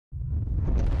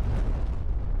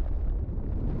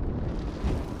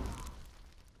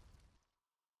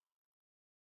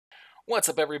What's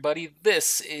up, everybody?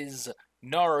 This is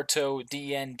Naruto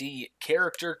D&D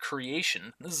character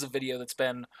creation. This is a video that's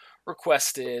been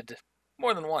requested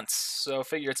more than once, so I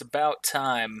figure it's about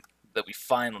time that we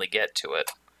finally get to it.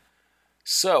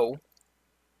 So,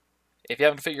 if you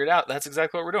haven't figured it out, that's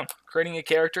exactly what we're doing. Creating a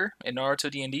character in Naruto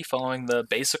D&D following the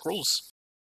basic rules.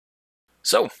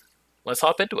 So, let's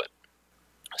hop into it.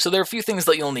 So there are a few things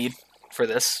that you'll need for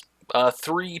this.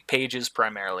 3 pages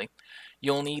primarily.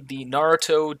 You'll need the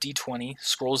Naruto D20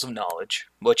 Scrolls of Knowledge,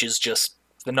 which is just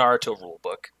the Naruto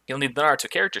rulebook. You'll need the Naruto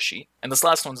character sheet, and this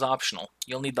last one's optional.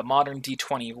 You'll need the Modern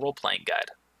D20 role-playing guide,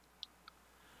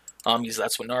 because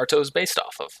that's what Naruto is based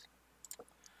off of.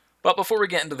 But before we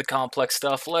get into the complex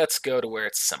stuff, let's go to where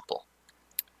it's simple.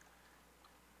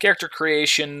 Character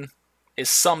creation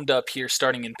is summed up here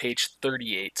starting in page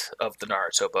 38 of the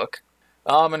Naruto book.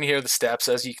 And here are the steps,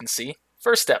 as you can see.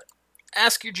 First step,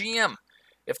 ask your GM.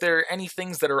 If there are any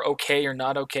things that are okay or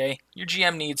not okay, your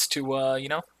GM needs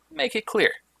to, make it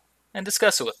clear and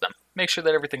discuss it with them. Make sure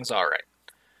that everything's alright.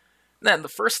 Then the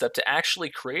first step to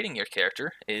actually creating your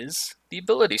character is the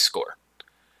ability score.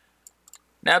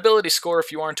 Now, ability score,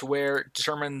 if you aren't aware,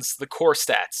 determines the core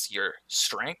stats: your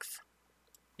strength,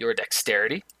 your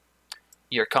dexterity,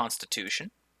 your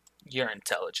constitution, your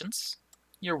intelligence,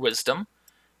 your wisdom,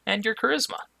 and your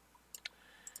charisma.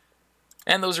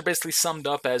 And those are basically summed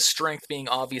up as strength being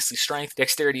obviously strength,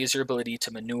 dexterity is your ability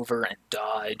to maneuver and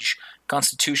dodge,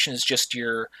 constitution is just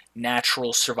your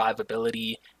natural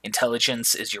survivability,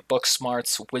 intelligence is your book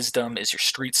smarts, wisdom is your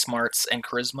street smarts, and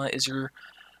charisma is your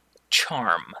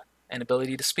charm and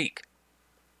ability to speak.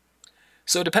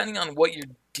 So depending on what your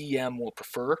DM will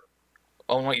prefer,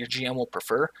 on what your GM will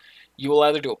prefer, you will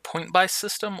either do a point-buy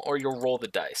system or you'll roll the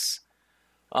dice.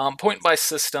 Point-buy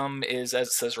system is, as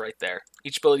it says right there,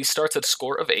 each ability starts at a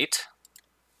score of 8.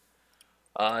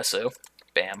 So,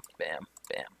 bam, bam,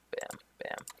 bam, bam,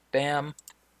 bam, bam.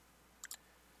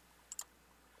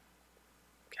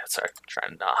 Okay, sorry,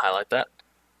 trying to not highlight that.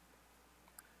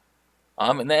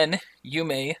 And then you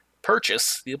may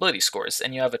purchase the ability scores,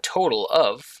 and you have a total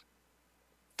of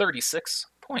 36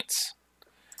 points.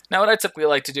 Now, what I typically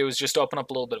like to do is just open up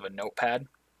a little bit of a notepad,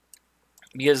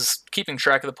 because keeping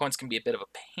track of the points can be a bit of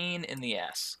a pain in the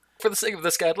ass. For the sake of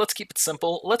this guide, let's keep it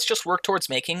simple. Let's just work towards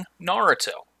making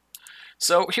Naruto.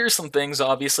 So here's some things,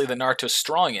 obviously, that Naruto's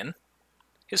strong in.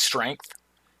 His strength.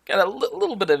 Got a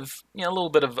little bit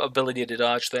of ability to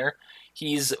dodge there.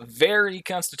 He's very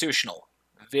constitutional.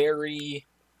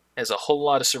 Has a whole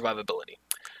lot of survivability.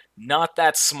 Not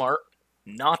that smart.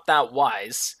 Not that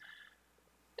wise.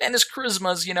 And his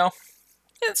charisma's,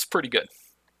 it's pretty good.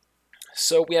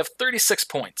 So we have 36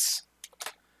 points.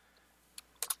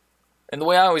 And the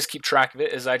way I always keep track of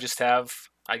it is I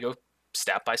go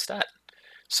stat by stat.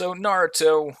 So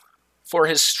Naruto, for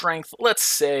his strength, let's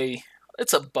say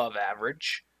it's above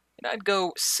average, and I'd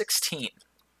go 16.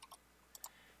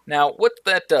 Now, what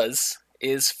that does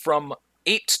is from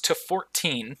 8 to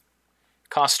 14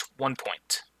 cost 1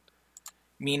 point,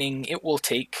 meaning it will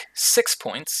take 6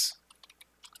 points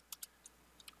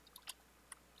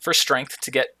for strength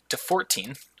to get to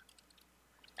 14,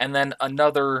 and then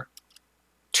another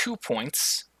 2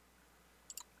 points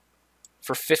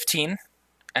for 15,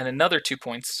 and another 2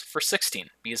 points for 16,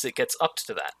 because it gets up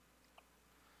to that.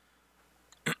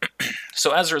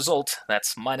 So as a result,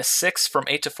 that's minus 6 from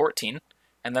 8 to 14,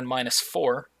 and then minus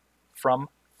 4 from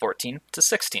 14 to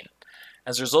 16.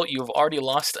 As a result, you have already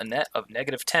lost a net of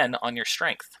negative 10 on your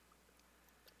strength.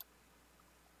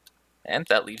 And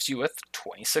that leaves you with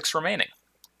 26 remaining.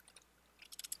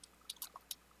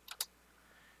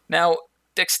 Now,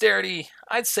 dexterity,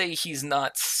 I'd say he's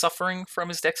not suffering from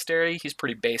his dexterity. He's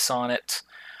pretty base on it.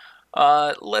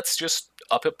 Let's just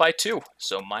up it by 2.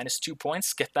 So minus 2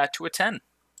 points, get that to a 10.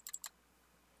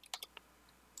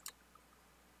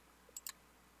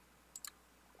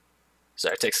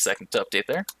 Sorry, it takes a second to update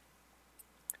there.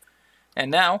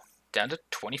 And now, down to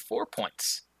 24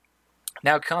 points.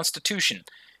 Now, Constitution.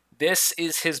 This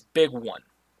is his big one.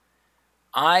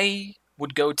 I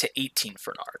would go to 18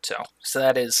 for Naruto. So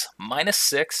that is minus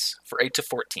 6 for 8 to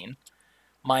 14,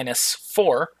 minus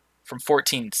 4 from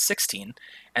 14 to 16,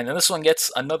 and then this one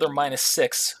gets another minus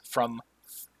 6 from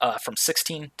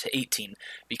 16 to 18,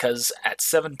 because at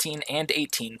 17 and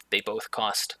 18, they both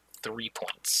cost 3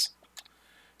 points.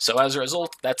 So as a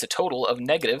result, that's a total of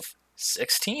negative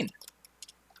 16,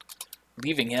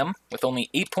 leaving him with only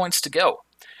 8 points to go.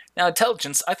 Now,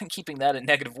 intelligence, I think keeping that at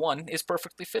negative 1 is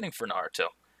perfectly fitting for Naruto.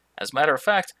 As a matter of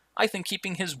fact, I think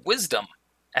keeping his wisdom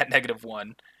at negative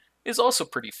 1 is also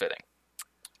pretty fitting.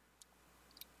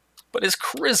 But his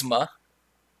charisma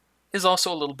is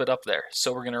also a little bit up there,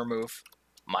 so we're going to remove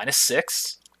minus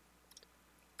 6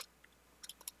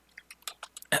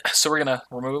 So we're going to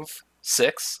remove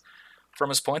 6 from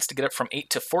his points to get it from 8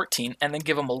 to 14, and then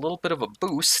give him a little bit of a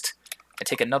boost and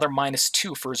take another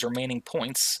 -2 for his remaining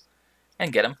points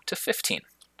and get him to 15.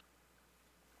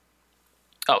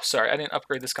 Oh, sorry, I didn't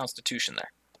upgrade this constitution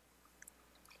there.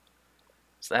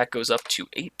 So that goes up to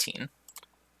 18.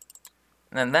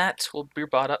 And then that will be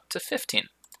brought up to 15.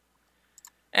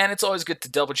 And it's always good to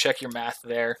double check your math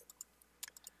there.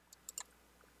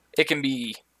 It can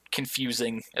be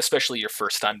confusing, especially your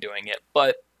first time doing it,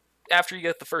 but after you get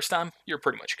it the first time, you're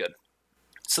pretty much good.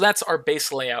 So that's our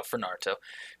base layout for Naruto.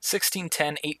 16,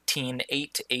 10, 18,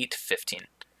 8, 8, 15.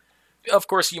 Of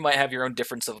course, you might have your own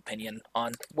difference of opinion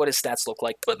on what his stats look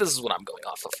like, but this is what I'm going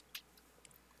off of.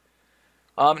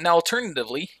 Now,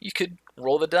 alternatively, you could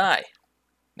roll the die.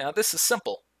 Now, this is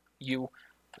simple. You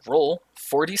roll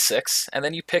 46, and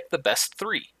then you pick the best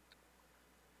 3.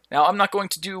 Now, I'm not going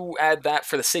to add that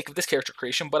for the sake of this character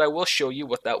creation, but I will show you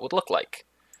what that would look like.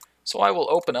 So I will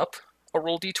open up a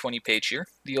Roll D20 page here,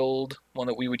 the old one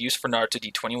that we would use for Naruto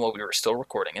D20 while we were still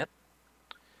recording it.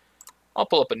 I'll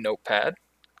pull up a notepad,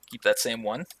 keep that same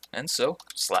one, and so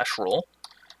 /roll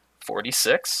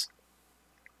 46,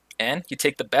 and you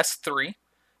take the best 3,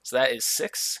 so that is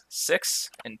 6, 6,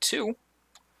 and 2,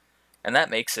 and that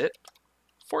makes it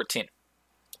 14.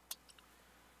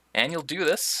 And you'll do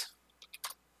this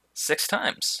 6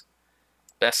 times.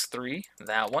 Best 3,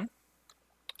 that one,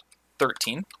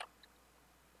 13.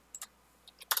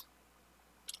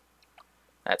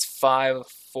 That's 5,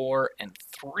 4, and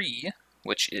 3,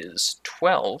 which is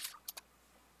 12.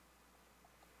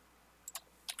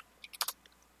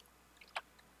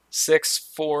 6,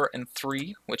 4, and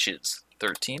 3, which is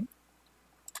 13.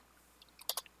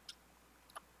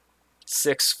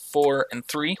 6, 4, and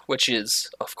 3, which is,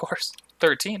 of course,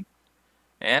 13.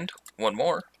 And one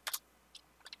more.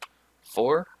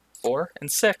 4, 4,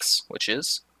 and 6, which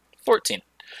is 14.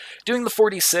 Doing the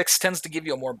 46 tends to give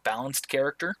you a more balanced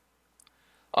character.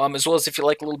 As well as if you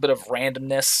like a little bit of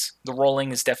randomness, the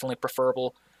rolling is definitely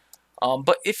preferable.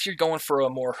 But if you're going for a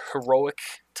more heroic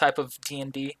type of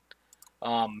D&D,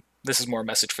 this is more a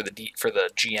message for the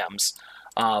GMs.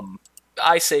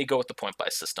 I say go with the point buy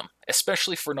system,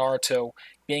 especially for Naruto.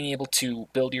 Being able to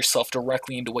build yourself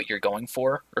directly into what you're going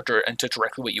for, or into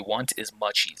directly what you want, is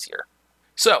much easier.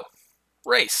 So,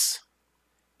 race.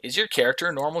 Is your character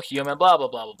a normal human? Blah blah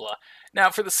blah blah blah.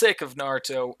 Now, for the sake of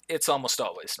Naruto, it's almost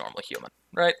always normal human,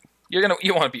 right? You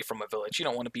want to be from a village. You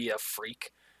don't want to be a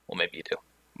freak. Well, maybe you do.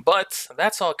 But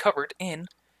that's all covered in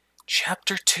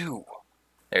Chapter 2.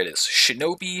 There it is,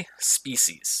 Shinobi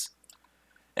Species.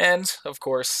 And, of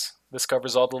course, this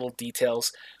covers all the little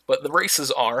details, but the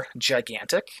races are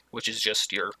Gigantic, which is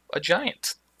just a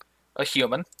giant. A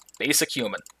human, basic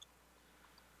human.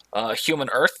 Human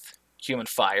Earth, Human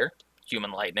Fire,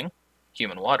 Human Lightning,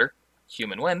 Human Water,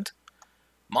 Human Wind.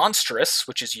 Monstrous,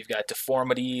 which is you've got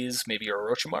deformities, maybe your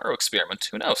Orochimaru experiment,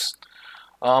 who knows.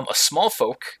 A Small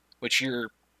Folk, which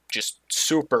you're just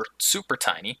super, super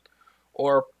tiny.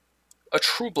 Or a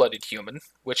true-blooded human,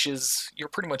 which is you're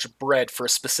pretty much bred for a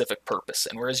specific purpose.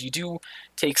 And whereas you do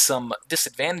take some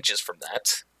disadvantages from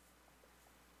that,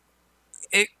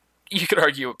 you could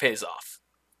argue it pays off.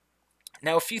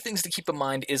 Now, a few things to keep in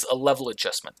mind is a level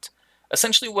adjustment.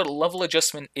 Essentially what a level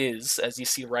adjustment is, as you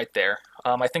see right there,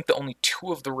 I think that only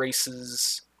 2 of the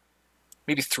races,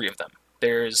 maybe 3 of them.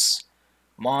 There's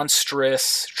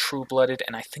Monstrous, True-Blooded,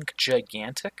 and I think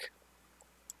Gigantic.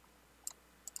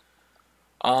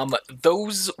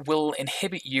 Those will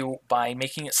inhibit you by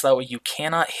making it so that way you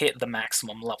cannot hit the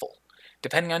maximum level.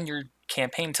 Depending on your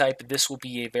campaign type, this will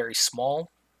be a very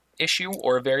small issue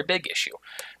or a very big issue.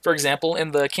 For example,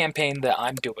 in the campaign that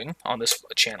I'm doing on this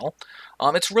channel,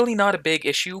 it's really not a big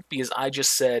issue because I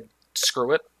just said,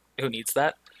 screw it, who needs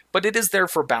that? But it is there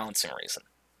for a balancing reason.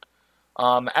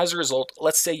 As a result,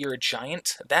 let's say you're a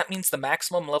giant, that means the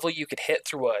maximum level you could hit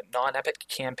through a non-epic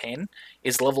campaign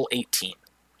is level 18,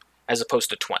 as opposed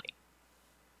to 20.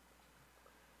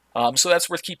 So that's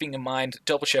worth keeping in mind.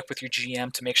 Double check with your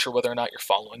GM to make sure whether or not you're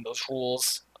following those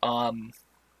rules.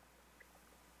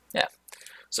 Yeah.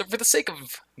 So for the sake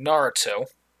of Naruto,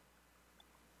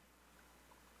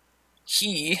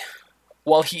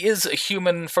 while he is a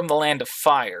human from the land of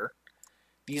fire,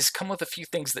 these come with a few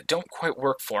things that don't quite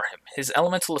work for him. His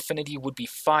elemental affinity would be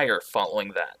fire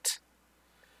following that.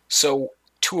 So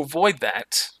to avoid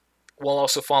that, while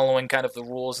also following kind of the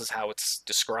rules as how it's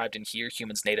described in here,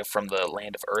 humans native from the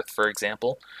land of Earth, for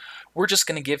example, we're just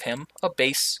going to give him a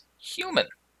base human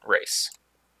race.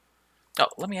 Oh,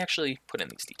 let me actually put in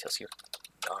these details here.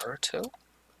 Naruto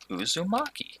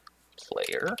Uzumaki.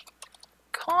 Player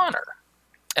Connor.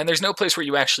 And there's no place where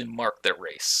you actually mark their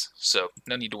race, so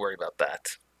no need to worry about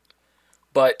that.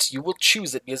 But you will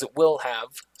choose it because it will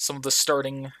have some of the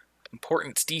starting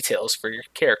important details for your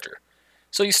character.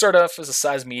 So you start off as a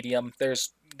size medium.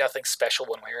 There's nothing special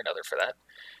one way or another for that.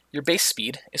 Your base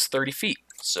speed is 30 feet,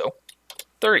 so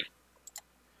 30.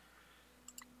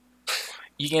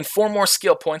 You gain 4 more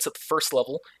skill points at the first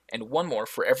level, and 1 more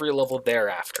for every level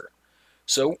thereafter.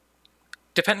 So,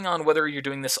 depending on whether you're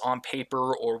doing this on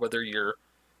paper or whether you're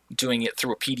doing it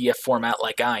through a PDF format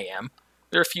like I am,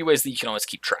 there are a few ways that you can always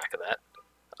keep track of that.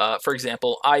 For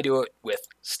example, I do it with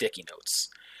sticky notes.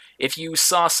 If you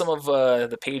saw some of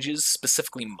the pages,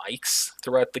 specifically Mike's,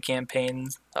 throughout the campaign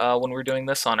when we were doing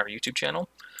this on our YouTube channel,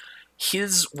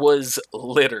 his was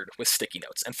littered with sticky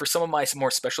notes. And for some of my more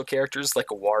special characters, like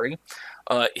Owari,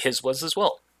 his was as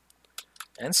well.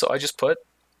 And so I just put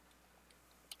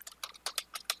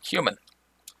human.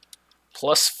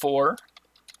 +4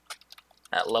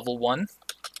 at level 1,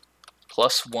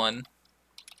 +1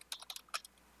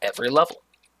 every level.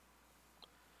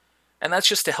 And that's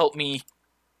just to help me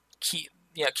keep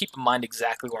in mind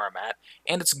exactly where I'm at.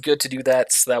 And it's good to do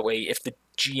that so that way if the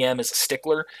GM is a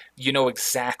stickler, you know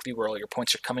exactly where all your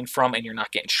points are coming from and you're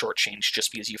not getting shortchanged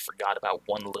just because you forgot about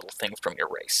one little thing from your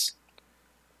race.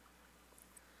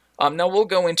 Now we'll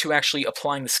go into actually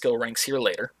applying the skill ranks here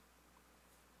later.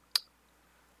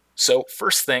 So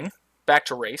first thing, back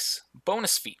to race,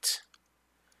 bonus feat.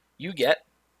 You get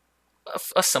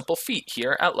a simple feat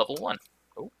here at level 1.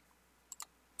 Oh,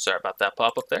 sorry about that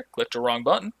pop-up there. Clicked the wrong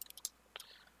button.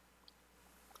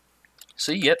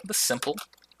 So you get the simple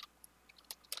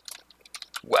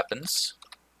weapons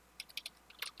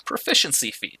proficiency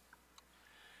feat.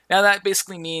 Now that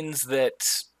basically means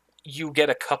that you get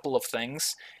a couple of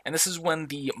things, and this is when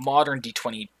the modern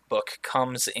D20 book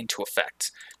comes into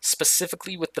effect.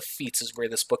 Specifically with the feats is where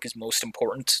this book is most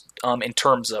important in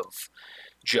terms of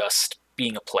just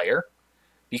being a player,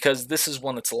 because this is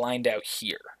one that's lined out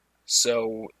here.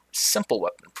 So, simple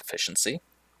weapon proficiency.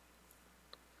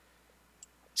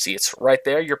 See, it's right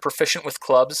there. You're proficient with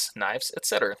clubs, knives,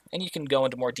 etc. And you can go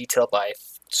into more detail by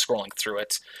scrolling through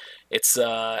it. It's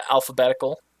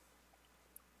alphabetical.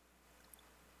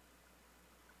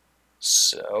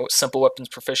 So, simple weapons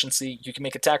proficiency. You can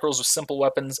make attack rolls with simple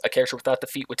weapons. A character without the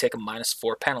feat would take a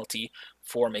 -4 penalty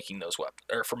for making those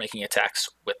for making attacks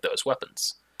with those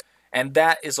weapons. And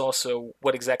that is also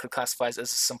what exactly classifies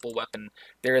as a simple weapon.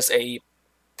 There is a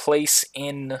place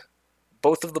in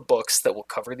both of the books that will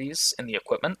cover these in the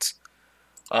equipment.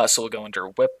 So we'll go under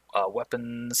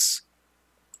weapons.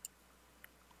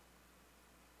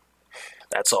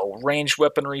 That's all ranged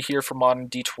weaponry here for modern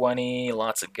D20.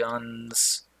 Lots of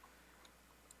guns.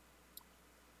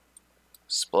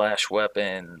 Splash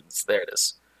weapons. There it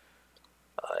is.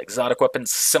 Exotic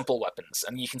weapons, simple weapons.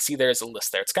 And you can see there's a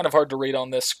list there. It's kind of hard to read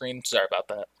on this screen. Sorry about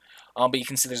that. But you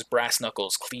can see there's brass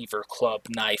knuckles, cleaver, club,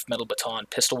 knife, metal baton,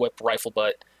 pistol whip, rifle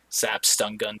butt, sap,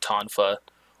 stun gun, tonfa.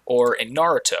 Or in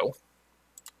Naruto,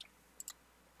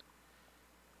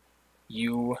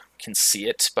 you can see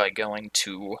it by going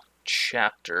to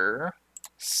chapter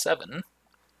 7.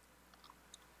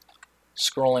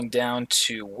 Scrolling down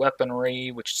to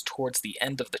weaponry, which is towards the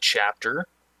end of the chapter.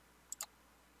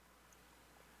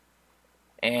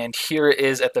 And here it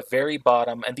is at the very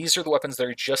bottom, and these are the weapons that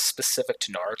are just specific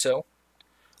to Naruto.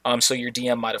 So your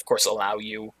DM might, of course, allow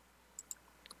you...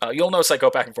 you'll notice I go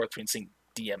back and forth between seeing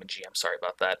DM and GM, sorry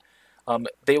about that.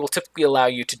 They will typically allow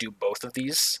you to do both of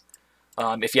these.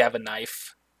 If you have a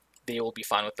knife, they will be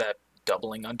fine with that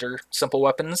doubling under simple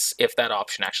weapons, if that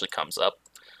option actually comes up.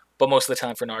 But most of the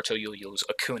time for Naruto, you'll use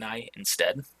a kunai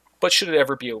instead. But should it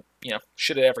ever be,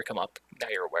 should it ever come up, now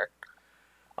you're aware.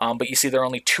 But you see there are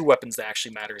only 2 weapons that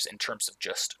actually matters in terms of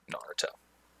just Naruto.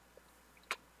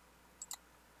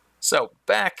 So,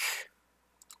 back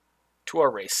to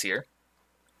our race here.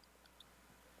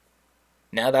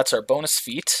 Now that's our bonus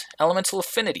feat, Elemental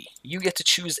Affinity. You get to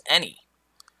choose any.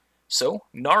 So,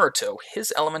 Naruto,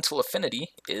 his elemental affinity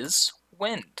is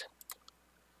Wind.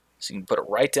 So you can put it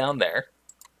right down there.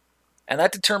 And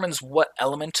that determines what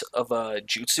element of a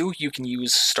jutsu you can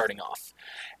use starting off.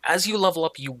 As you level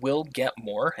up, you will get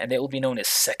more, and they will be known as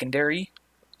secondary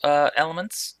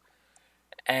elements.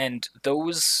 And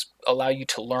those allow you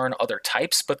to learn other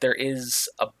types, but there is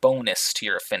a bonus to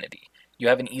your affinity. You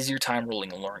have an easier time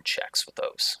rolling learn checks with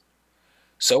those.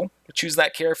 So, choose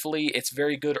that carefully. It's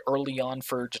very good early on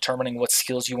for determining what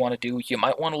skills you want to do. You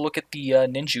might want to look at the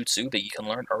ninjutsu that you can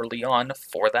learn early on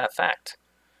for that fact.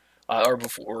 Or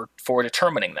for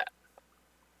determining that.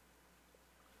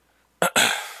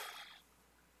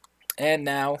 And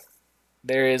now,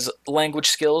 There is language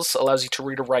skills, allows you to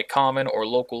read or write common or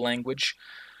local language,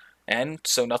 and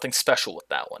so nothing special with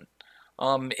that one.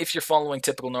 If you're following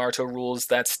typical Naruto rules,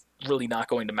 that's really not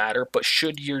going to matter, but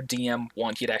should your DM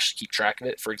want you to actually keep track of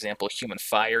it, for example, human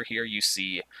fire here, you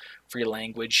see for your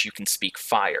language, you can speak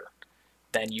fire.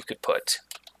 Then you could put,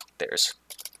 there's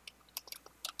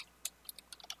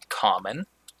common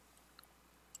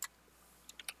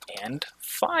and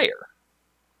fire.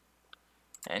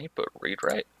 And you put read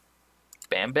write.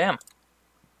 Bam, bam.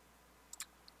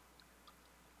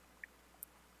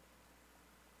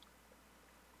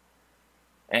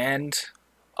 And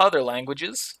other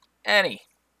languages, any.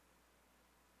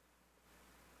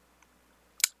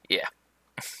 Yeah.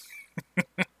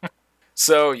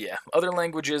 So yeah, other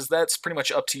languages, that's pretty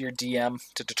much up to your DM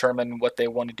to determine what they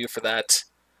want to do for that.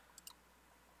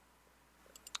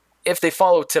 If they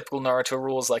follow typical Naruto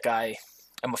rules like I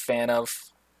am a fan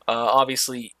of,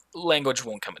 obviously language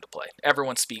won't come into play.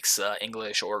 Everyone speaks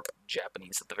English or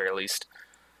Japanese at the very least.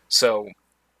 So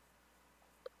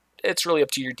it's really up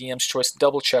to your DM's choice.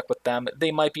 Double check with them. They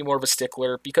might be more of a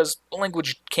stickler because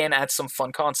language can add some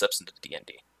fun concepts into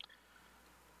D&D.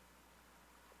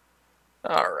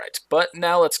 Alright, but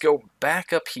now let's go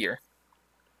back up here.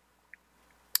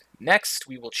 Next,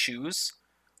 we will choose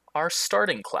our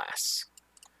starting class.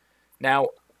 Now,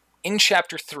 in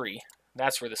Chapter 3,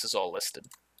 that's where this is all listed,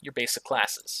 your basic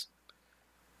classes.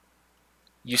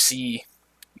 You see,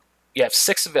 you have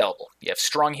 6 available. You have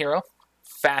Strong Hero,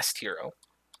 Fast Hero,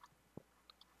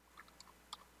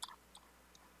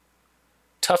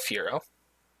 Tough Hero.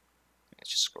 Let's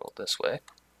just scroll this way.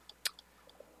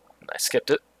 I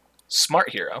skipped it. Smart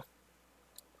Hero,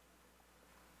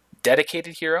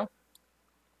 Dedicated Hero,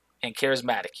 and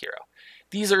Charismatic Hero.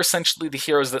 These are essentially the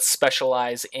heroes that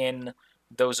specialize in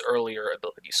those earlier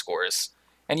ability scores,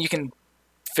 and you can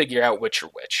figure out which are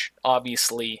which.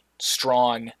 Obviously,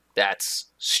 strong, that's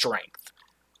strength.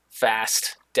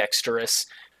 Fast, dexterous.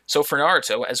 So for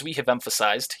Naruto, as we have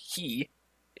emphasized, he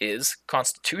is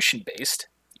constitution-based.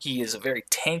 He is a very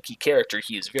tanky character.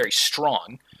 He is very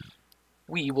strong.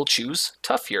 We will choose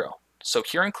Tough Hero. So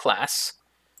here in class,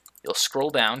 you'll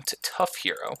scroll down to Tough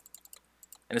Hero.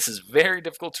 And this is very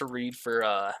difficult to read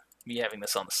for me having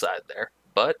this on the side there.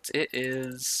 But it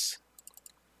is...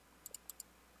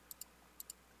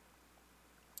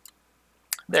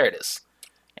 There it is.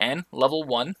 And level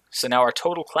 1. So now our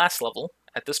total class level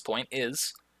at this point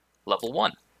is level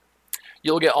 1.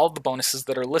 You'll get all the bonuses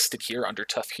that are listed here under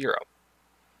Tough Hero.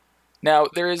 Now,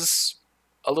 there is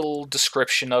a little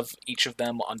description of each of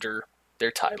them under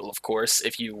their title, of course,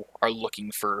 if you are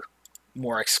looking for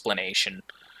more explanation.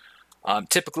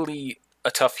 Typically, a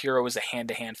Tough Hero is a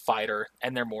hand-to-hand fighter,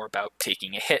 and they're more about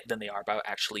taking a hit than they are about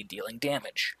actually dealing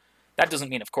damage. That doesn't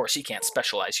mean, of course, you can't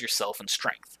specialize yourself in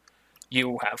strength.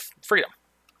 You have freedom.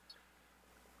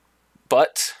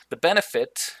 But the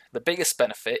benefit, the biggest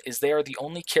benefit, is they are the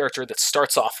only character that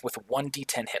starts off with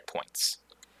 1d10 hit points.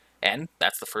 And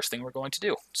that's the first thing we're going to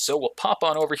do. So we'll pop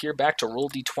on over here back to roll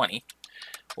d20.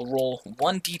 We'll roll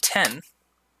 1d10.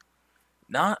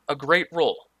 Not a great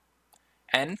roll.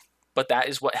 But that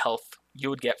is what health you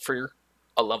would get for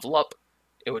a level up.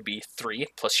 It would be 3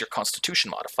 plus your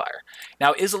constitution modifier.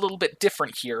 Now, it is a little bit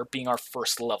different here, being our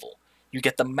first level. You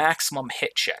get the maximum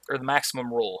hit check, or the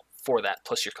maximum roll for that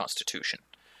plus your constitution.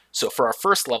 So for our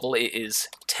first level, it is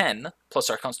 10 plus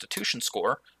our constitution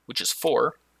score, which is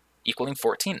 4, equaling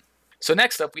 14. So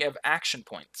next up, we have action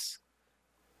points.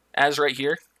 As right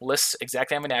here, lists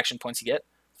exactly how many action points you get.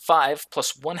 5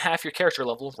 plus 1/2 your character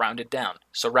level rounded down.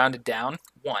 So rounded down,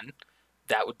 1,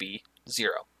 that would be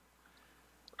 0.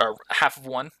 Or half of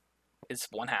 1 is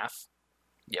 1/2.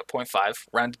 Yeah, 0.5.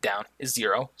 Rounded down is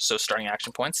 0. So starting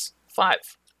action points,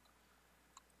 5.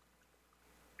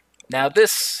 Now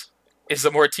this is the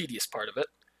more tedious part of it.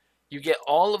 You get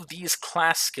all of these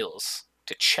class skills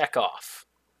to check off.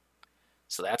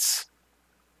 So that's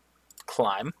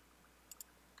climb,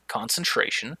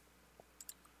 concentration,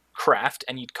 craft,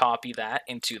 and you'd copy that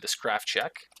into this craft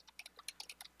check,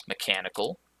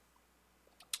 mechanical,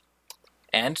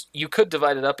 and you could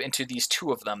divide it up into these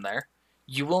 2 of them there.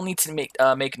 You will need to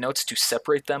make notes to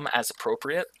separate them as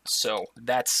appropriate, so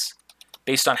that's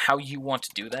based on how you want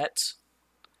to do that,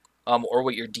 or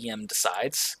what your DM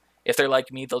decides. If they're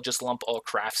like me, they'll just lump all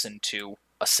crafts into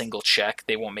a single check.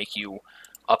 They won't make you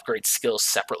upgrade skills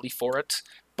separately for it,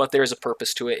 but there's a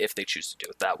purpose to it if they choose to do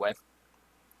it that way.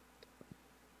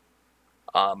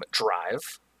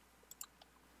 Drive,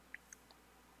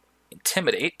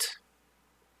 intimidate,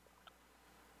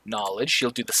 knowledge.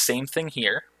 You'll do the same thing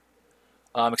here,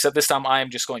 except this time I'm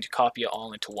just going to copy it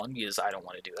all into one because I don't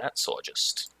want to do that, so I'll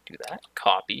just do that.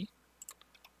 Copy,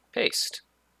 Paste.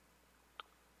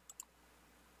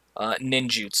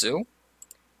 Ninjutsu.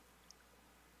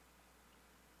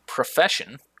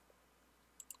 Profession.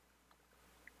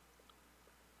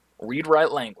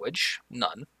 Read-write language.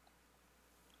 None.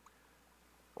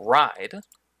 Ride.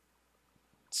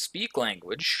 Speak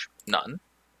language. None.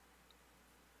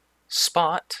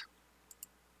 Spot.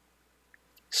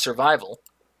 Survival.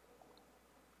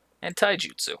 And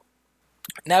taijutsu.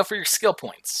 Now for your skill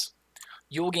points.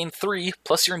 You will gain 3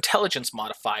 plus your intelligence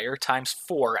modifier times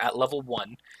 4 at level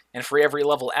 1, and for every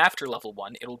level after level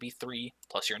 1, it will be 3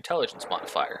 plus your intelligence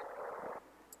modifier.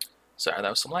 Sorry, that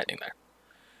was some lightning there.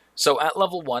 So at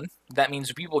level 1, that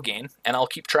means we will gain, and I'll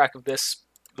keep track of this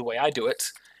the way I do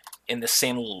it, in this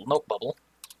same little note bubble,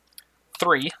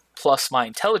 3 plus my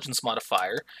intelligence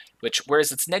modifier, which,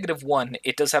 whereas it's -1,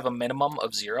 it does have a minimum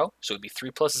of 0, so it would be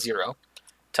 3 plus 0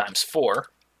 times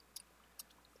 4,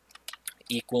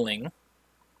 equaling,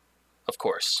 of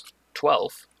course,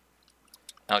 12.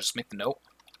 Now I'll just make the note,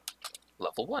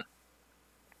 level 1.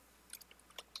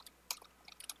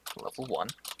 Level 1,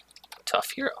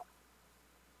 tough hero.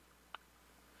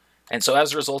 And so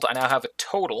as a result, I now have a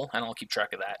total, and I'll keep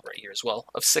track of that right here as well,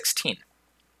 of 16.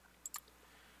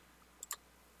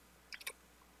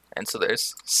 And so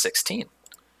there's 16.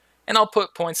 And I'll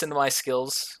put points into my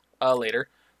skills later.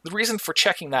 The reason for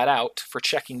checking that out, for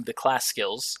checking the class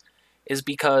skills, is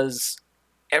because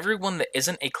everyone that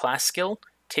isn't a class skill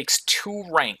takes 2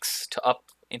 ranks to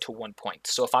up into 1 point.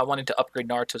 So if I wanted to upgrade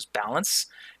Naruto's balance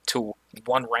to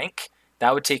 1 rank,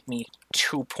 that would take me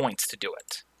 2 points to do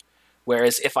it.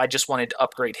 Whereas if I just wanted to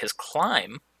upgrade his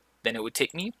climb, then it would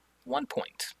take me 1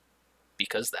 point,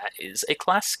 because that is a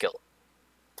class skill.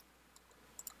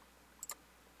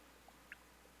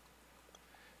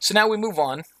 So now we move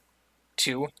on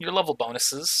to your level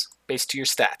bonuses based to your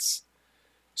stats.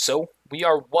 So we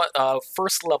are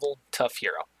first level tough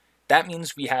hero. That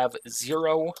means we have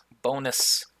 0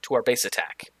 bonus to our base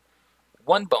attack,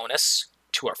 1 bonus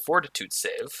to our fortitude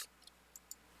save,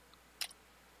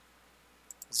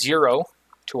 0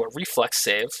 to our reflex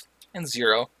save, and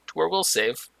 0 to our will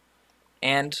save,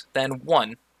 and then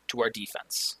 1 to our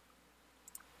defense.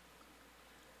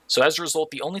 So as a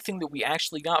result, the only thing that we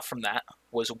actually got from that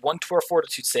was 1 to our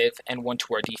fortitude save and 1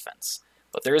 to our defense.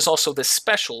 But there is also this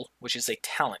special, which is a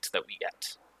talent that we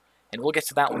get. And we'll get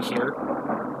to that one here.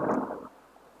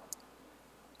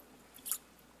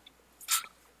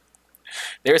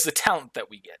 There's the talent that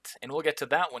we get, and we'll get to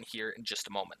that one here in just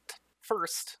a moment.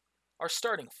 First, our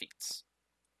starting feats.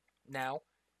 Now,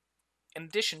 in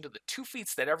addition to the 2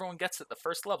 feats that everyone gets at the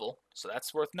first level, so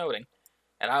that's worth noting,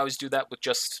 and I always do that with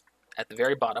just at the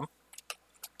very bottom,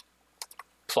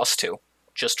 +2,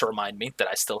 just to remind me that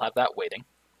I still have that waiting.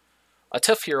 A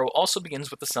tough hero also begins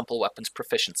with the simple weapons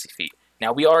proficiency feat.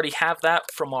 Now, we already have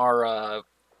that from our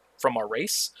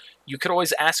race. You could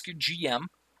always ask your GM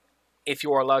if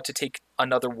you are allowed to take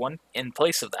another one in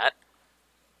place of that.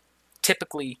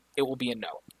 Typically, it will be a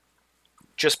no,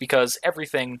 just because every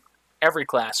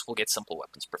class will get simple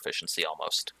weapons proficiency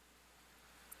almost.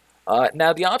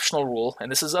 Now, the optional rule,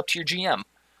 and this is up to your GM,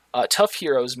 tough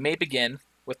heroes may begin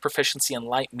with proficiency in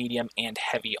light, medium, and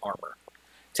heavy armor.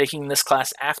 Taking this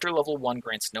class after level 1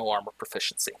 grants no armor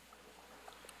proficiency.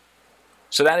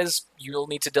 So that is, you'll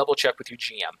need to double check with your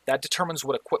GM. That determines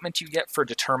what equipment you get for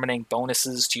determining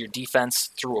bonuses to your defense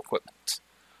through equipment.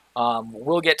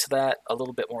 We'll get to that a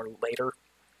little bit more later.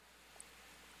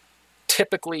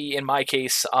 Typically, in my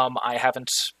case, I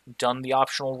haven't done the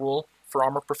optional rule for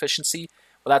armor proficiency,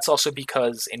 but that's also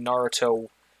because in Naruto,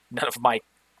 none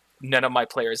of my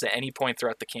players at any point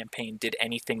throughout the campaign did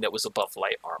anything that was above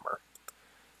light armor.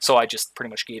 So I just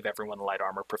pretty much gave everyone light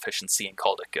armor proficiency and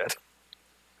called it good.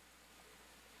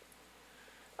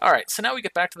 Alright, so now we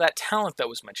get back to that talent that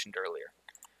was mentioned earlier.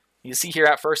 You see here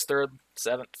at first, third,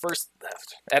 seventh,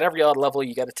 at every odd level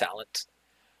you get a talent.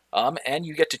 And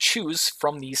you get to choose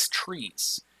from these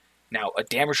trees. Now, a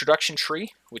damage reduction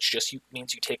tree, which just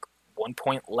means you take 1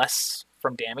 point less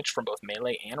from damage from both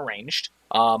melee and ranged.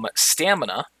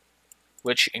 Stamina,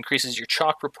 which increases your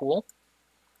chakra pool,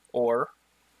 or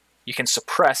you can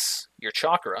suppress your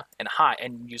chakra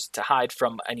and use it to hide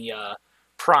from any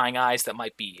prying eyes that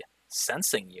might be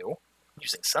sensing you,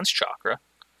 using sense chakra.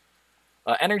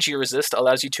 Energy resist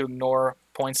allows you to ignore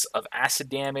points of acid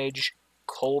damage,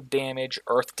 cold damage,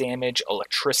 earth damage,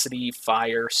 electricity,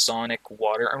 fire, sonic,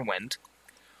 water, and wind.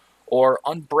 Or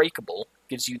unbreakable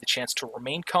gives you the chance to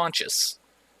remain conscious.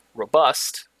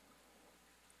 Robust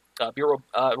gives you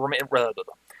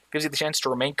the chance to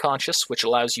remain conscious, which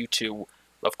allows you to,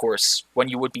 of course, when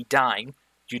you would be dying,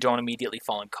 you don't immediately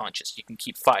fall unconscious. You can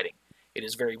keep fighting. It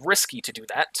is very risky to do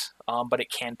that, but it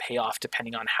can pay off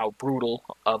depending on how brutal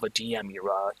of a DM you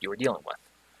are dealing with.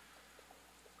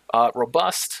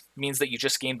 Robust means that you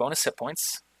just gain bonus hit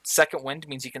points. Second Wind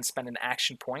means you can spend an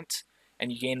action point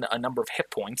and you gain a number of hit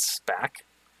points back.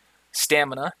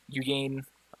 Stamina, you gain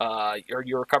or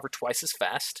you recover twice as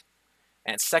fast.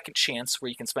 And Second Chance, where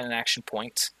you can spend an action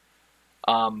point,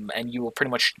 and you will pretty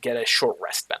much get a short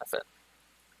rest benefit.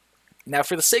 Now,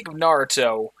 for the sake of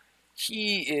Naruto,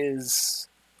 he's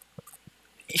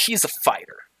a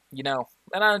fighter, and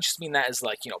I don't just mean that as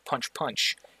like,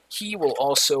 punch. He will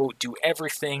also do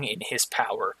everything in his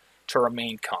power to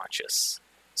remain conscious.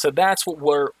 So that's what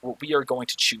we are going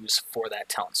to choose for that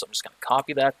talent. So I'm just going to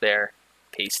copy that there,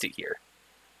 paste it here.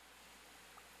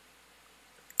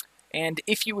 And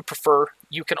if you would prefer,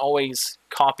 you can always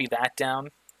copy that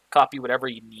down, copy whatever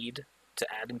you need to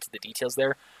add into the details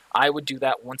there. I would do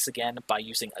that once again by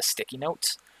using a sticky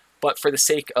note, but for the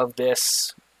sake of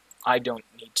this, I don't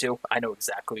need to. I know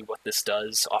exactly what this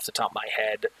does off the top of my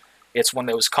head. It's one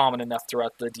that was common enough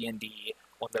throughout the D&D,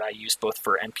 one that I use both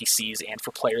for NPCs and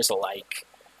for players alike.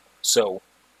 So,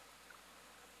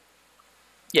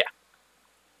 yeah.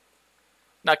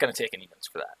 Not going to take any notes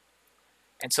for that.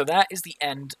 And so that is the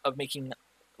end of making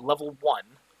level 1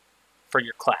 for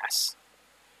your class.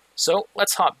 So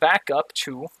let's hop back up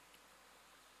to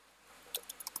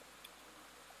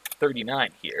 39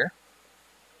 here.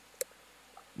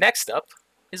 Next up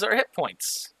is our hit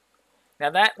points.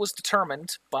 Now that was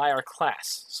determined by our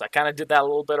class, so I kind of did that a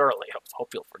little bit early.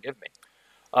 Hope you'll forgive me.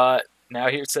 Now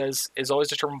here it says, is always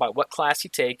determined by what class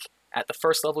you take. At the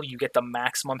first level, you get the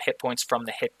maximum hit points from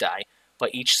the hit die,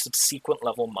 but each subsequent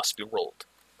level must be rolled.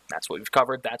 That's what we've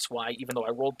covered. That's why, even though I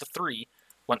rolled the 3,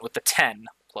 went with the 10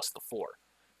 plus the 4.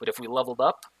 But if we leveled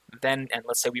up, then, and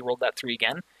let's say we rolled that 3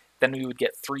 again, then we would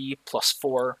get 3 plus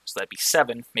 4, so that'd be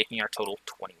 7, making our total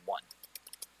 21.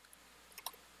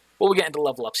 We'll get into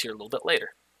level ups here a little bit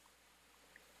later.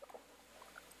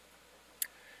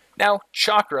 Now,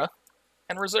 chakra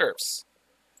and reserves.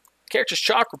 Character's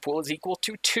chakra pool is equal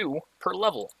to 2 per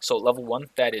level. So level 1,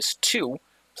 that is 2,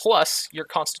 plus your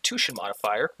constitution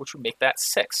modifier, which would make that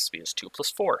 6, because 2 plus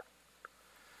 4.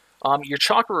 Your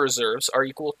chakra reserves are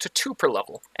equal to 2 per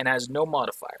level, and has no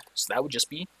modifier, so that would just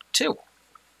be 2.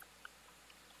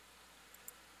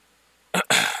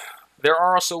 There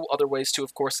are also other ways to,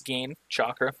 of course, gain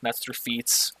chakra. That's through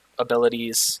feats,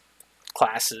 abilities,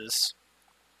 classes.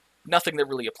 Nothing that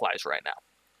really applies right now.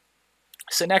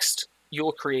 So next,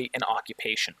 you'll create an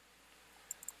occupation.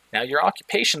 Now, your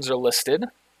occupations are listed.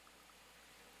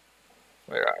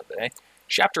 Where are they?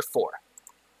 Chapter 4.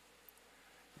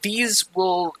 These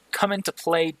will come into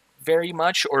play very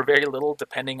much or very little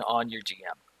depending on your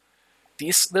GM.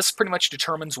 This pretty much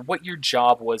determines what your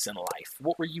job was in life.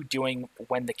 What were you doing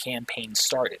when the campaign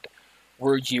started?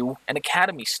 Were you an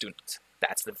academy student?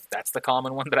 That's the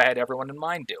common one that I had everyone in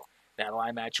mind do. That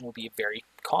I imagine will be a very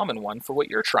common one for what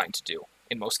you're trying to do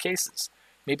in most cases.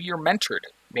 Maybe you're mentored.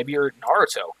 Maybe you're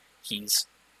Naruto. He's,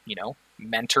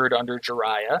 mentored under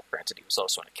Jiraiya. Granted, he was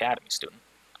also an academy student.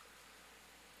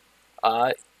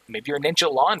 Maybe you're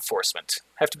ninja law enforcement.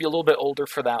 Have to be a little bit older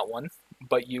for that one,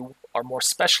 but you are more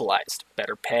specialized.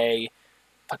 Better pay,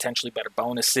 potentially better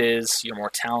bonuses, you're more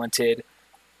talented.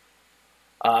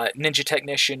 Ninja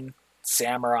technician,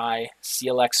 samurai,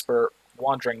 seal expert,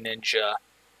 wandering ninja.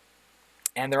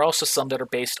 And there are also some that are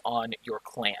based on your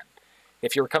clan.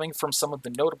 If you're coming from some of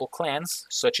the notable clans,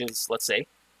 such as, let's say,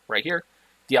 right here,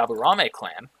 the Aburame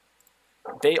clan,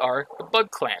 they are the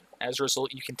Bug clan. As a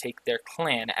result, you can take their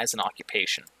clan as an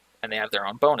occupation, and they have their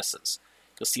own bonuses.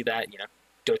 You'll see that,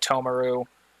 Dotomaru,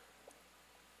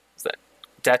 is that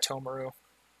Datomaru,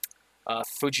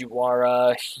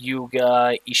 Fujiwara,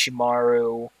 Hyuga,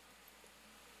 Ishimaru,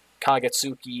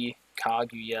 Kagetsuki,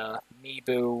 Kaguya,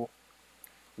 Mibu,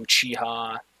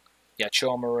 Uchiha,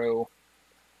 Yachomaru,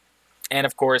 and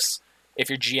of course, if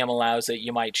your GM allows it,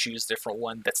 you might choose a different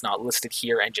one that's not listed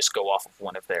here and just go off of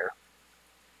one of their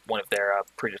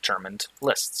predetermined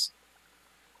lists.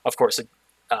 Of course,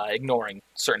 ignoring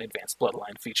certain advanced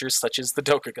bloodline features such as the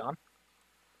Dokugan.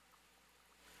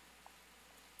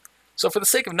 So for the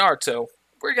sake of Naruto,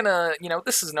 we're gonna,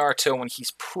 this is Naruto when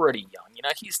he's pretty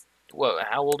young. He's,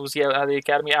 how old was he out of the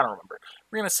academy? I don't remember.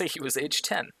 We're gonna say he was age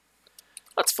 10.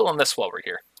 Let's fill in this while we're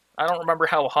here. I don't remember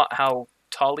how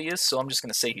tall he is, so I'm just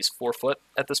gonna say he's 4 foot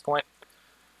at this point.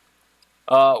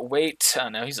 Weight, I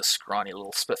don't know, he's a scrawny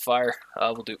little spitfire.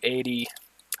 We'll do 80.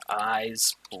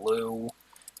 Eyes, blue.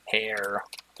 Hair,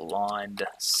 blonde.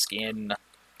 Skin,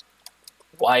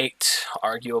 white,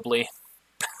 arguably.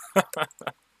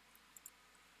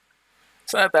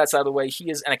 So that's out of the way. He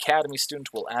is an academy student.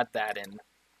 We'll add that in.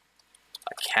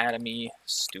 Academy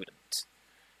student.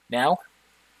 Now,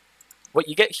 what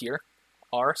you get here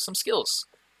are some skills.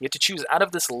 You get to choose out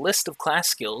of this list of class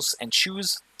skills and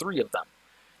choose 3 of them.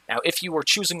 Now, if you were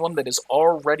choosing one that is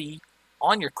already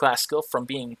on your class skill from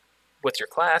being with your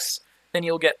class, then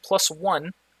you'll get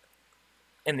 +1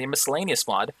 in the miscellaneous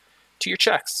mod to your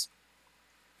checks.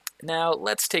 Now,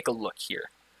 let's take a look here.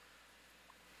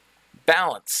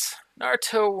 Balance.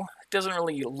 Naruto doesn't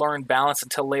really learn balance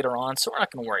until later on, so we're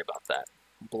not going to worry about that.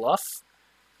 Bluff.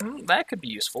 That could be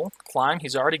useful. Climb,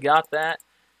 he's already got that.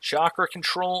 Chakra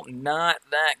control, not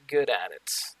that good at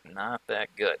it. Not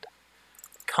that good.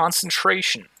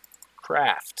 Concentration.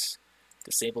 Craft.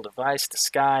 Disable device,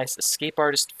 disguise, escape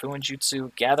artist,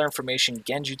 fuinjutsu, gather information,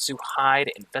 genjutsu,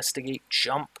 hide, investigate,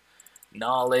 jump,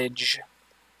 knowledge,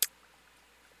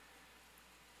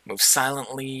 move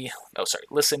silently,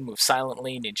 listen, move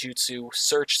silently, ninjutsu,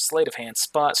 search, sleight of hand,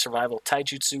 spot, survival,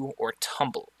 taijutsu, or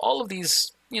tumble. All of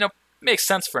these, make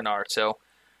sense for Naruto,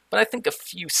 but I think a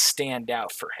few stand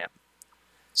out for him.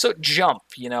 So jump,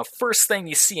 first thing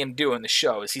you see him do in the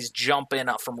show is he's jumping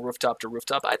up from rooftop to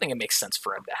rooftop. I think it makes sense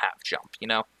for him to have jump,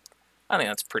 I think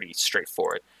that's pretty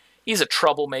straightforward. He's a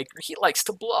troublemaker. He likes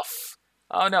to bluff.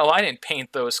 Oh no, I didn't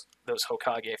paint those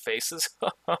Hokage faces.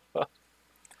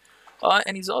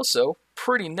 And he's also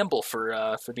pretty nimble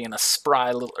for being a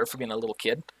spry little, or for being a little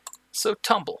kid. So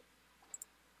tumble.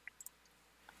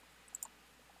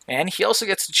 And he also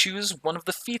gets to choose one of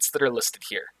the feats that are listed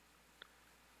here.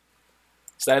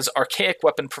 So that is Archaic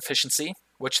Weapon Proficiency,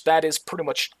 which that is pretty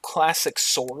much classic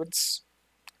swords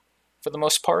for the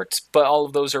most part, but all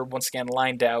of those are once again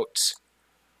lined out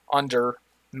under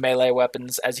melee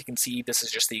weapons. As you can see, this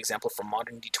is just the example from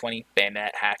Modern D20,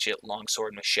 bayonet, hatchet,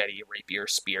 longsword, machete, rapier,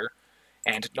 spear,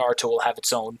 and Naruto will have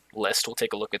its own list. We'll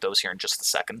take a look at those here in just a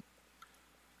second.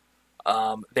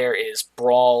 There is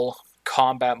Brawl,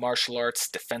 Combat Martial Arts,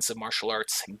 Defensive Martial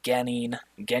Arts, Genin,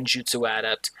 Genjutsu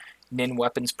Adept, Nin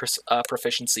Weapons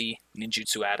Proficiency,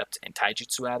 Ninjutsu Adept, and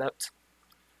Taijutsu Adept.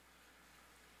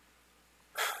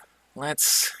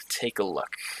 Let's take a look.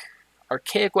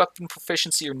 Archaic Weapon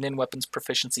Proficiency or Nin Weapons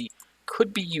Proficiency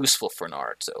could be useful for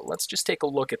Naruto. Let's just take a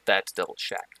look at that to double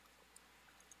check.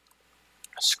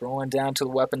 Scrolling down to the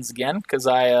weapons again, because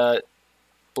I,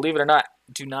 believe it or not,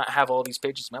 do not have all these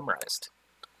pages memorized.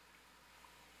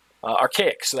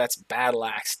 Archaic, so that's Battle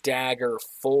Axe, Dagger,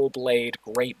 Full Blade,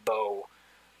 Great Bow,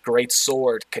 Great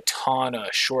Sword, Katana,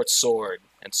 Short Sword,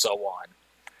 and so on.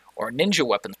 Or Ninja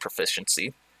Weapons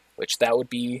Proficiency, which that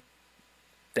would be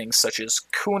things such as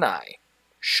kunai,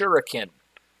 shuriken,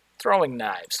 throwing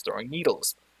knives, throwing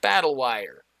needles, battle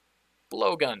wire,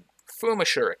 blowgun, fuma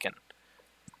shuriken.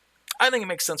 I think it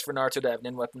makes sense for Naruto to have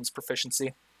nin weapons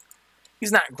proficiency.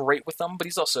 He's not great with them, but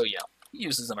he's also, he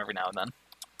uses them every now and then.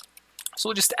 So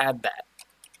we'll just add that.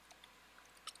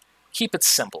 Keep it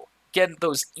simple. Get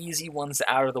those easy ones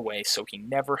out of the way so he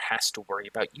never has to worry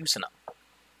about using them.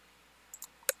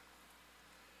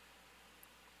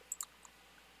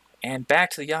 And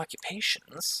back to the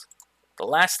occupations, the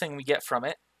last thing we get from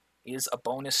it is a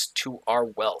bonus to our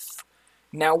wealth.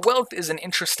 Now, wealth is an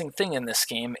interesting thing in this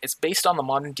game. It's based on the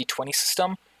modern D20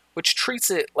 system, which treats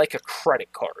it like a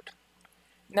credit card.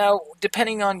 Now,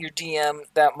 depending on your DM,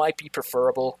 that might be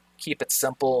preferable. Keep it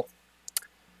simple.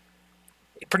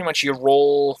 Pretty much you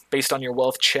roll based on your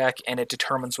wealth check, and it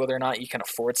determines whether or not you can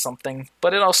afford something.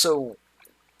 But it also,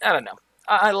 I don't know.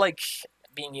 I like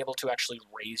being able to actually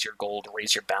raise your gold,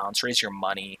 raise your balance, raise your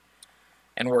money,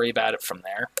 and worry about it from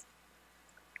there.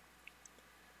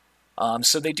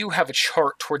 So they do have a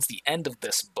chart towards the end of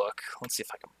this book. Let's see if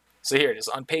I can... So here it is,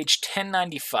 on page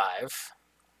 1095.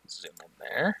 Zoom in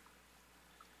there.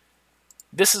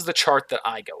 This is the chart that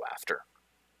I go after.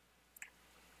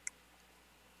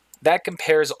 That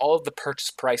compares all of the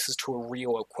purchase prices to a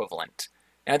Ryo equivalent.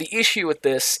 Now the issue with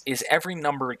this is every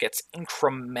number gets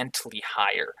incrementally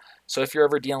higher. So if you're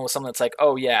ever dealing with something that's like,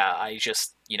 oh yeah, I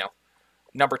just,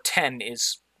 number 10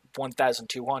 is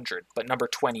 1,200, but number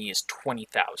 20 is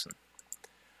 20,000.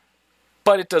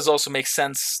 But it does also make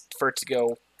sense for it to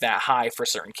go that high for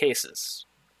certain cases.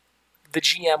 The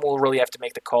GM will really have to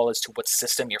make the call as to what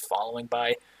system you're following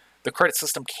by. The credit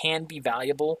system can be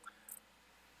valuable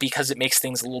because it makes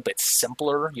things a little bit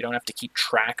simpler. You don't have to keep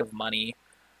track of money,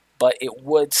 but it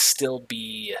would still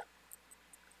be...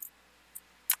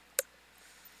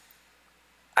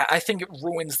 I think it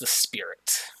ruins the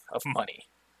spirit of money.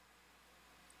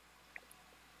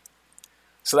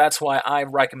 So that's why I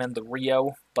recommend the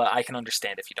Ryo, but I can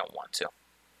understand if you don't want to.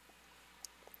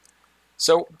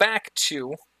 So back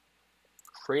to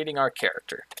creating our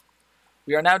character.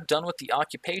 We are now done with the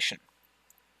occupation.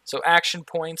 So action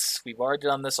points, we've already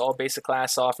done this. All basic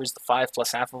class offers the 5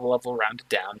 plus half of a level rounded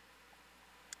down.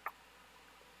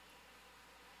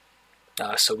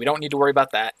 So we don't need to worry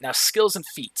about that. Now skills and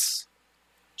feats.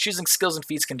 Choosing skills and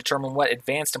feats can determine what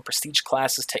advanced and prestige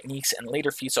classes, techniques, and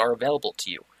later feats are available to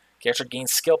you. Character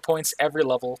gains skill points every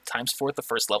level, times 4 at the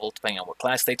first level, depending on what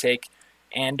class they take,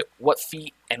 and what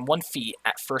feat and 1 feat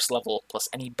at first level, plus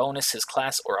any bonus his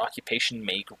class or occupation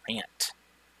may grant.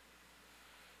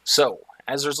 So,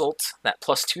 as a result, that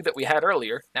 +2 that we had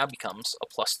earlier now becomes a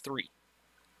 +3.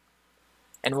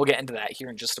 And we'll get into that here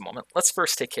in just a moment. Let's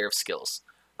first take care of skills.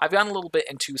 I've gone a little bit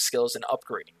into skills and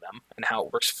upgrading them, and how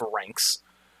it works for ranks,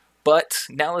 but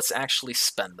now let's actually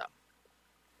spend them.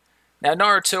 Now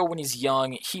Naruto, when he's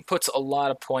young, he puts a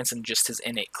lot of points in just his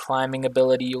innate climbing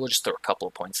ability. We'll just throw a couple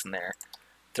of points in there.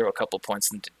 Throw a couple of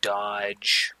points into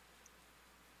dodge.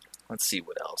 Let's see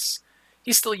what else.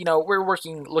 He's still, we're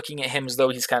looking at him as though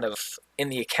he's kind of in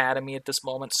the academy at this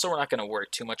moment, so we're not going to worry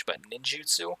too much about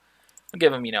ninjutsu. We'll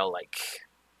give him, like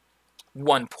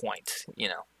 1 point,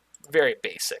 very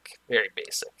basic, very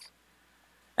basic.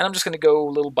 And I'm just going to go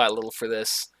little by little for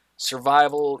this.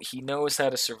 Survival, he knows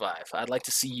how to survive. I'd like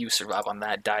to see you survive on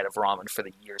that diet of ramen for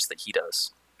the years that he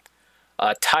does.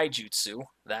 Taijutsu,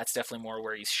 that's definitely more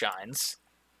where he shines.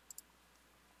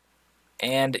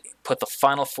 And put the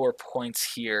final 4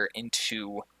 points here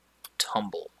into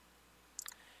tumble.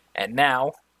 And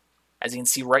now, as you can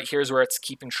see right here is where it's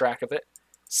keeping track of it.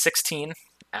 16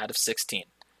 out of 16.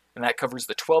 And that covers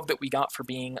the 12 that we got for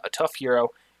being a tough hero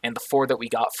and the 4 that we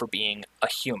got for being a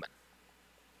human.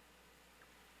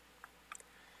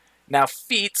 Now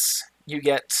feats, you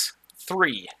get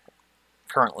 3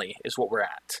 currently is what we're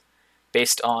at,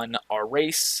 based on our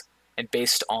race and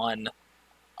based on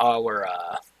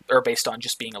based on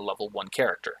just being a level 1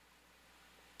 character.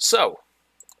 So,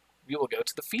 we will go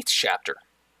to the feats chapter.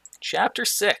 Chapter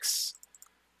 6.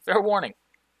 Fair warning,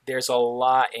 there's a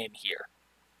lot in here.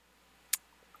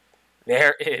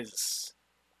 There is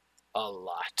a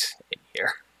lot in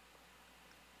here.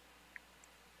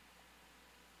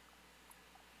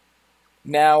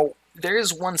 Now, there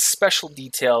is one special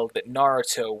detail that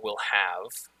Naruto will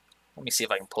have. Let me see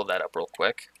if I can pull that up real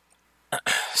quick.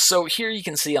 So here you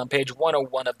can see on page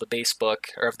 101 of the base book,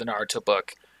 or of the Naruto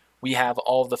book, we have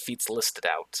all of the feats listed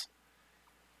out.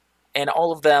 And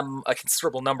all of them, a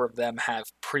considerable number of them,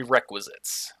 have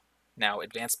prerequisites. Now,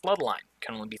 Advanced Bloodline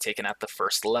can only be taken at the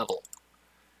first level.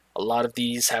 A lot of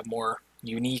these have more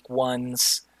unique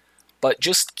ones, but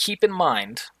just keep in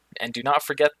mind, and do not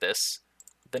forget this,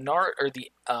 the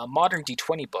modern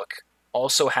D20 book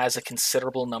also has a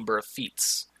considerable number of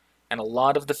feats, and a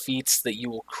lot of the feats that you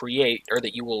will create, or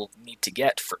that you will need to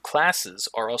get for classes,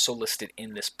 are also listed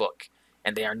in this book,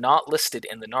 and they are not listed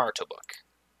in the Naruto book.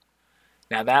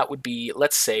 Now that would be,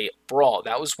 let's say, Brawl.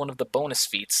 That was one of the bonus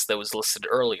feats that was listed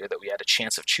earlier that we had a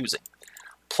chance of choosing.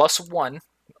 +1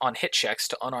 on hit checks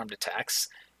to unarmed attacks.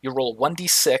 You roll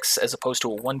 1d6 as opposed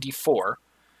to a 1d4,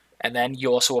 and then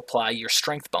you also apply your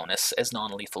strength bonus as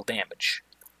non-lethal damage.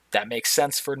 That makes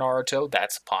sense for Naruto.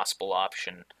 That's a possible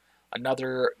option.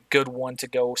 Another good one to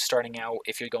go starting out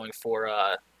if you're going for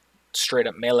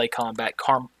straight-up melee combat,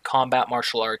 combat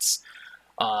martial arts.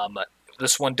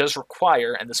 This one does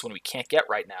require, and this one we can't get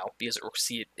right now, because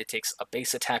it takes a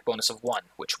base attack bonus of 1,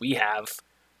 which we have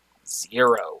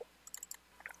 0.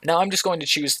 Now I'm just going to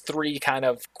choose 3 kind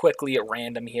of quickly at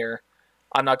random here.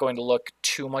 I'm not going to look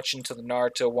too much into the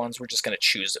Naruto ones, we're just going to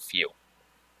choose a few.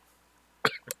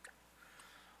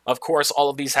 Of course, all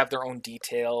of these have their own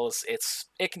details.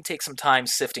 It can take some time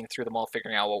sifting through them all,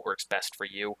 figuring out what works best for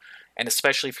you, and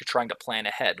especially if you're trying to plan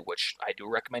ahead, which I do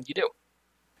recommend you do.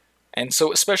 And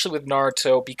so, especially with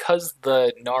Naruto, because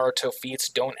the Naruto feats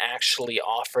don't actually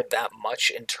offer that much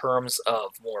in terms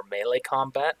of more melee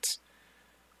combat,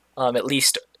 at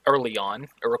least early on,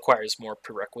 it requires more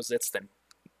prerequisites than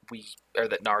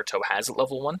that Naruto has at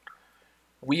level 1.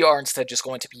 We are instead just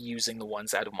going to be using the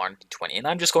ones out of modern D20, and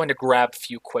I'm just going to grab a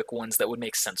few quick ones that would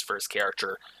make sense for his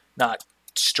character, not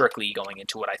strictly going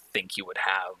into what I think you would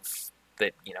have,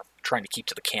 that, trying to keep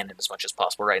to the canon as much as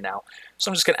possible right now. So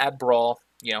I'm just going to add Brawl,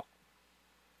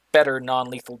 better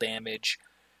non-lethal damage.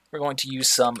 We're going to use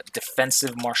some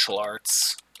defensive martial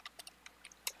arts.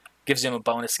 Gives him a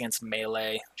bonus against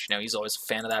melee, which, he's always a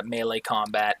fan of that melee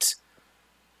combat.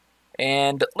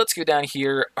 And let's go down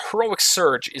here. Heroic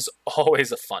Surge is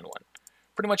always a fun one.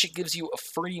 Pretty much it gives you a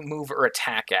free move or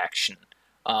attack action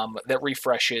that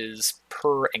refreshes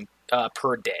per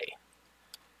day.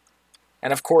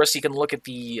 And of course, you can look at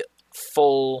the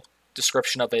full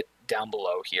description of it down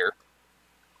below here.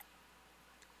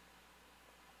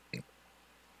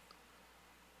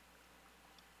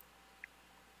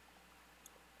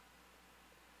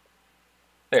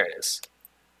 There it is.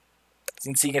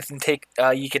 Since you can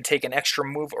take an extra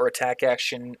move or attack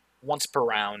action once per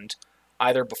round,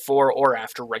 either before or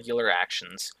after regular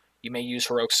actions. You may use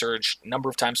Heroic Surge a number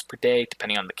of times per day,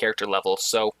 depending on the character level.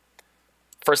 So,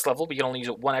 first level, we can only use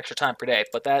it one extra time per day,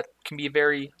 but that can be a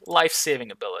very life-saving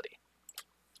ability.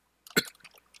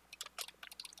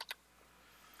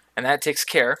 And that takes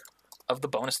care of the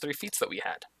bonus 3 feats that we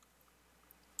had.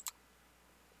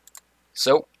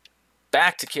 So,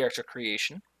 back to character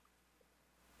creation.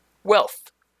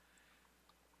 Wealth.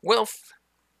 Wealth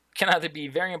can either be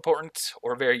very important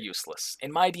or very useless.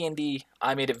 In my D&D,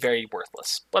 I made it very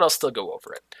worthless, but I'll still go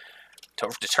over it. To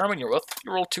determine your wealth,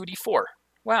 you roll 2d4.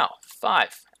 Wow,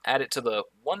 5. Add it to the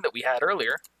 1 that we had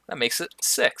earlier, that makes it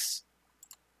 6.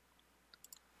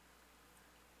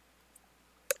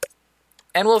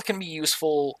 And wealth can be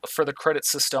useful for the credit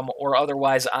system, or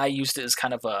otherwise I used it as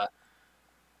kind of a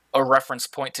reference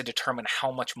point to determine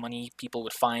how much money people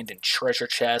would find in treasure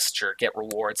chests or get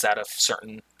rewards out of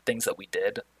certain things that we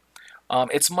did.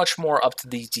 It's much more up to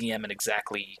the DM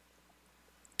and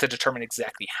to determine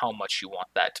exactly how much you want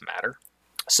that to matter.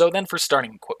 So then for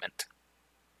starting equipment.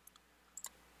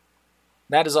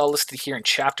 That is all listed here in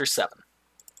Chapter 7.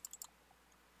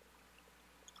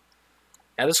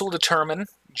 Now this will determine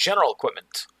general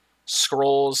equipment.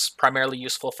 Scrolls, primarily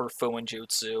useful for Fu and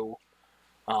Jutsu,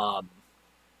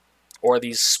 or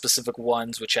these specific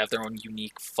ones which have their own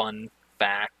unique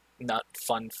not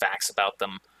fun facts about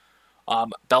them.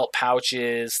 Belt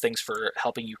pouches, things for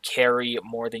helping you carry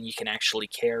more than you can actually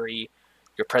carry.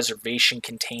 Your preservation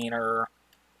container.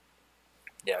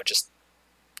 Just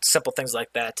simple things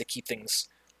like that to keep things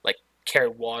like carry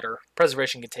water.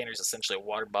 Preservation container is essentially a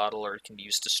water bottle, or it can be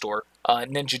used to store.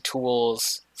 Ninja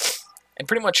tools. And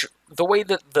pretty much the way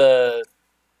that the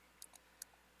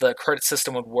credit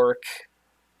system would work,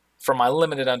 from my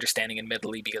limited understanding,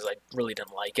 admittedly, because I really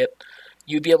didn't like it,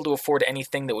 you'd be able to afford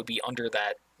anything that would be under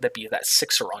that'd be that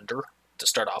 6 or under to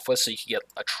start off with. So you could get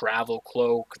a travel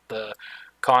cloak, the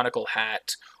conical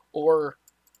hat, or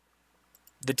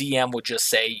the DM would just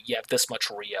say, you have this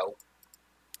much Ryo.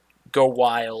 Go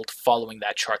wild, following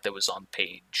that chart that was on the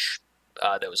page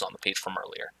from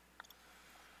earlier.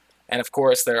 And of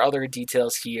course, there are other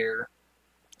details here.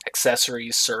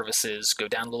 Accessories, services, go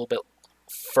down a little bit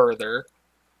further.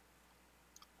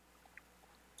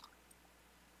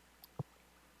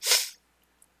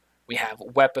 We have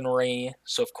weaponry.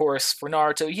 So of course, for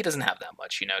Naruto, he doesn't have that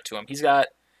much, to him.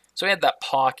 So he had that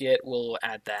pocket. We'll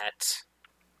add that.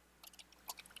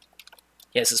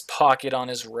 He has his pocket on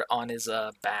his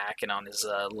back and on his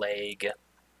leg.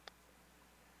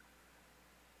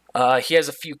 He has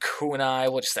a few kunai.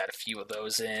 We'll just add a few of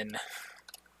those in.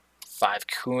 5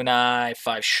 kunai,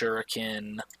 5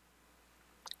 shuriken.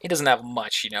 He doesn't have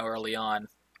much, early on.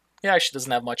 He actually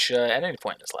doesn't have much at any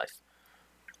point in his life.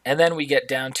 And then we get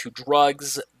down to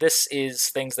drugs. This is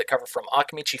things that cover from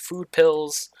Akamichi food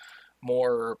pills,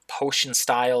 more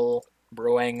potion-style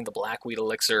brewing, the blackweed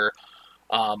elixir,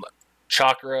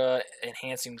 chakra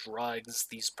enhancing drugs.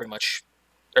 These ones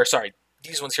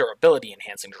here are ability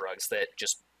enhancing drugs that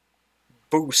just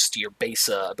boost your base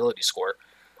ability score.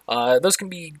 Those can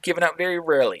be given out very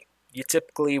rarely. You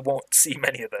typically won't see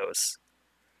many of those.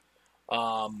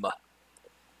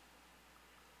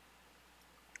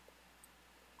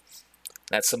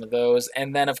 That's some of those.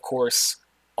 And then, of course,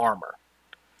 armor.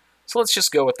 So let's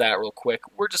just go with that real quick.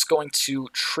 We're just going to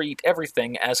treat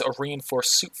everything as a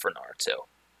reinforced suit for Naruto.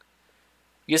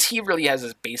 Because he really has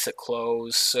his basic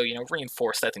clothes, so,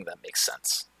 reinforced, I think that makes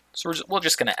sense. So we're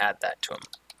just going to add that to him.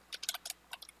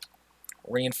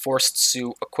 Reinforced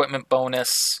suit equipment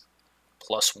bonus,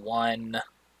 +1.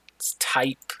 It's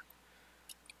type.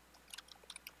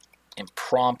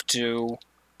 Impromptu.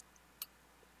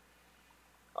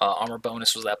 Armor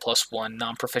bonus was that +1.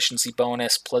 Non-proficiency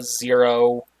bonus,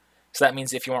 +0. So that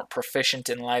means if you weren't proficient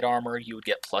in light armor, you would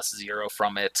get +0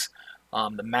 from it.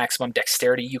 The maximum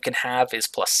dexterity you can have is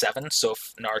 +7, so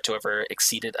if Naruto ever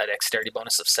exceeded a dexterity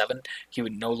bonus of 7, he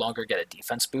would no longer get a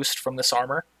defense boost from this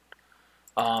armor.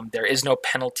 There is no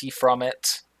penalty from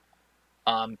it.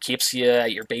 Keeps you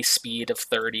at your base speed of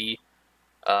 30.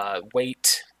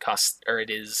 Weight it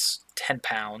is 10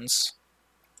 pounds.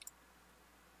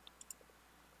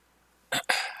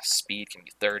 Speed can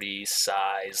be 30.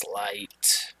 Size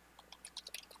light.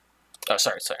 Oh,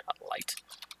 sorry, not light.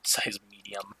 Size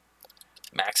medium.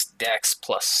 Max dex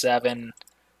 +7.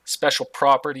 Special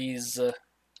properties, none.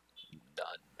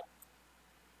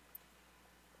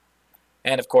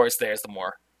 And of course, there's the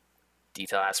more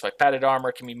detailed aspect. Padded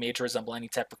armor can be made to resemble any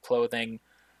type of clothing.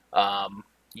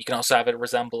 You can also have it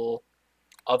resemble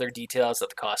other details at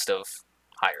the cost of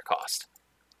higher cost.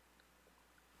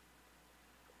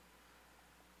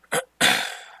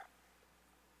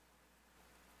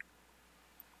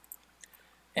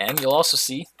 And you'll also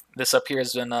see this up here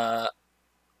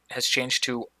has changed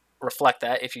to reflect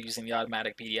that if you're using the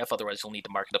automatic PDF. Otherwise, you'll need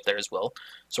to mark it up there as well.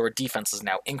 So our defense is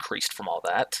now increased from all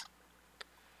that.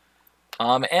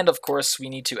 And of course, we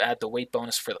need to add the weight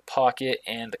bonus for the pocket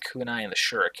and the kunai and the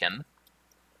shuriken.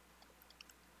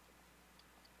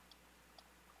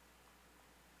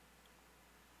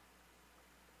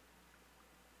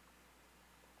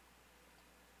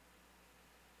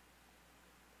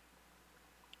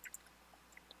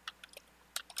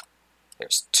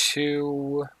 There's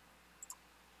 2,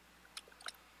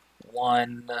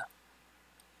 1.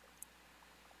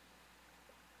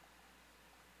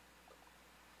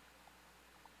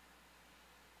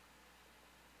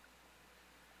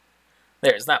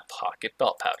 There's that pocket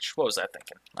belt pouch. What was I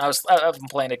thinking? I've been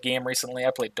playing a game recently. I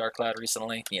played Dark Cloud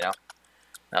recently. You know,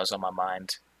 that was on my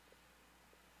mind.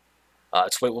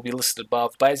 Its weight will be listed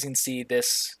above. But as you can see,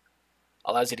 this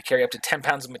allows you to carry up to 10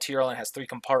 pounds of material and has 3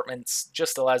 compartments.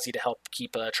 Just allows you to help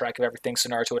keep track of everything. So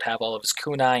Naruto would have all of his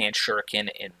kunai and shuriken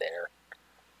in there.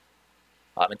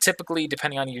 And typically,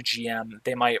 depending on your GM,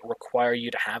 they might require you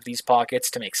to have these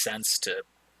pockets to make sense to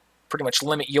pretty much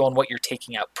limit you on what you're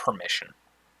taking out per mission.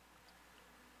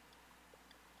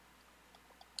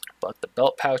 But the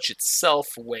belt pouch itself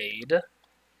weighed...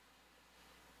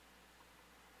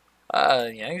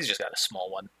 yeah, he's just got a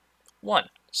small one. 1.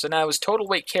 So now his total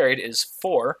weight carried is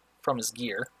 4 from his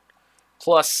gear,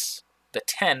 plus the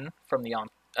 10 from the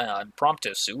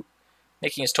Prompto suit,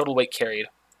 making his total weight carried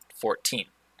 14.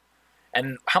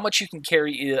 And how much you can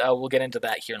carry, we'll get into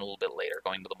that here in a little bit later,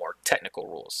 going to the more technical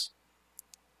rules.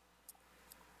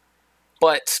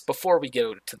 But before we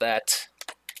go to that,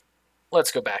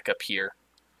 let's go back up here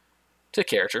to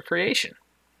character creation.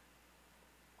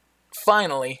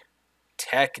 Finally,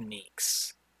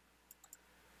 techniques.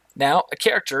 Now, a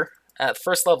character at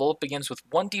first level begins with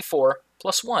 1d4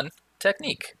 plus 1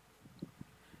 technique.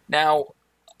 Now,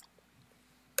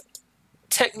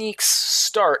 techniques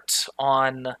start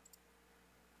on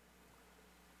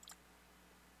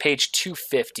page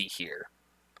 250 here.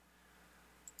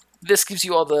 This gives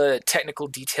you all the technical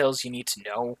details you need to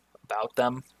know about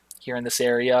them here in this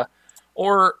area.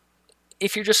 Or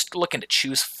if you're just looking to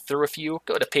choose through a few,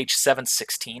 go to page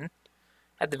 716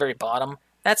 at the very bottom.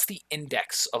 That's the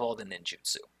index of all the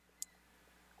ninjutsu.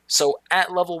 So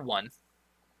at level 1,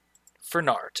 for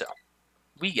Naruto,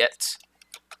 we get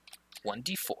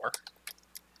 1d4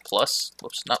 plus,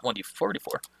 whoops, not 1d4,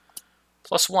 4d4,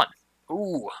 plus 1.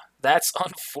 Ooh, that's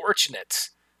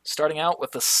unfortunate. Starting out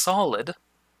with a solid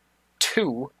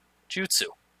 2 jutsu.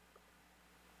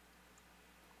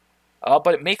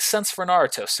 But it makes sense for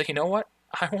Naruto, so you know what?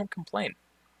 I won't complain.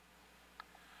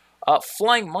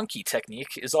 Flying monkey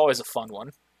technique is always a fun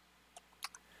one.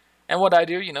 And what I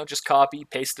do, you know, just copy,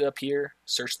 paste it up here,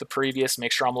 search the previous,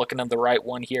 make sure I'm looking at the right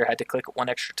one here. Had to click it one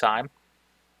extra time.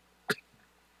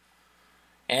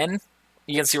 And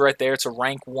you can see right there, it's a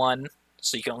rank 1,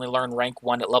 so you can only learn rank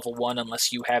 1 at level 1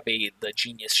 unless you have the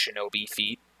Genius Shinobi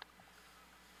feat.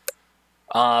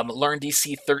 Learn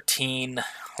DC 13.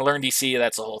 Learn DC,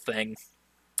 that's a whole thing.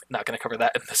 Not going to cover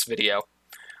that in this video.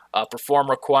 Perform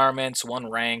requirements, 1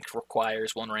 rank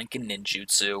requires 1 rank in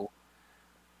ninjutsu.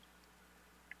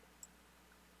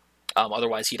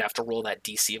 Otherwise, you'd have to roll that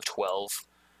DC of 12.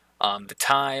 The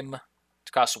time,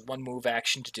 it costs 1 move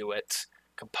action to do it.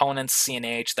 Components, C and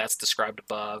H, that's described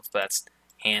above. That's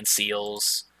hand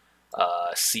seals.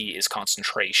 C is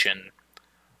concentration.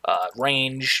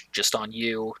 Range, just on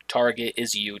you. Target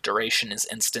is you. Duration is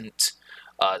instant.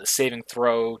 The saving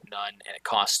throw, none, and it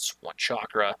costs 1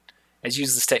 chakra. As you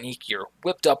use this technique, you're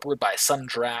whipped upward by a sudden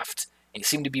draft, and you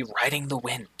seem to be riding the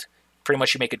wind. Pretty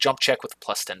much you make a jump check with a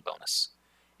plus 10 bonus.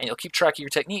 And you'll keep track of your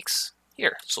techniques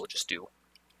here, so we'll just do...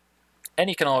 And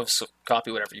you can always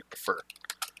copy whatever you prefer.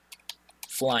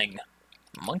 Flying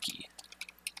monkey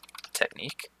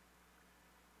technique.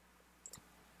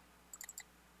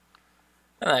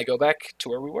 And then I go back to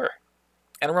where we were.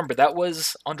 And remember, that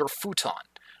was under Futon.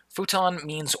 Futon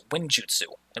means wind jutsu,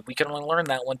 and we can only learn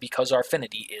that one because our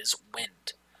affinity is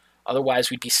wind. Otherwise,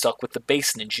 we'd be stuck with the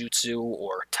base ninjutsu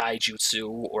or taijutsu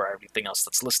or everything else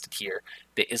that's listed here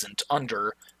that isn't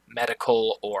under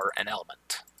medical or an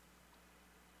element.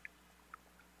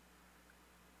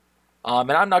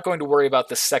 And I'm not going to worry about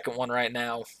this second one right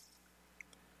now,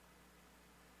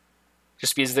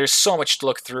 just because there's so much to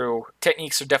look through.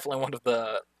 Techniques are definitely one of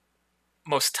the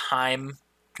most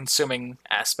time-consuming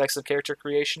aspects of character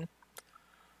creation,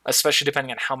 especially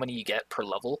depending on how many you get per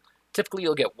level. Typically,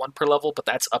 you'll get 1 per level, but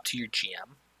that's up to your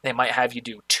GM. They might have you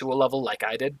do 2 a level like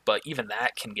I did, but even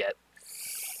that can get...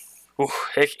 Ooh,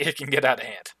 it can get out of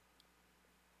hand.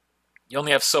 You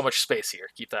only have so much space here.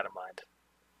 Keep that in mind.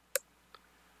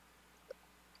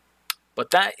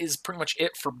 But that is pretty much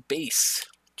it for base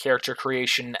character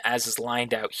creation as is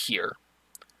lined out here.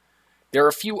 There are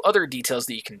a few other details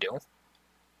that you can do.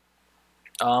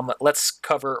 Let's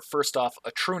cover, first off,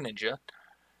 a true ninja.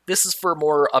 This is for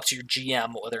more up to your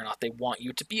GM whether or not they want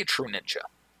you to be a true ninja.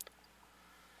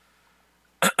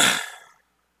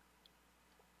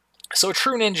 So a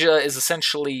true ninja is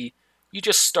essentially, you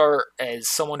just start as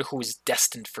someone who is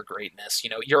destined for greatness. You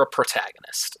know, you're a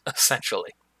protagonist,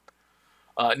 essentially.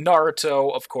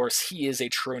 Naruto, of course, he is a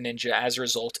true ninja. As a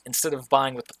result, instead of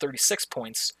buying with the 36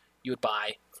 points, you would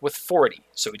buy with 40.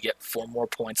 So we'd get 4 more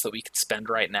points that we could spend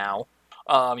right now.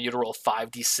 You'd roll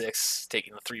 5d6,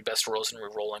 taking the 3 best rolls and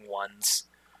re-rolling ones.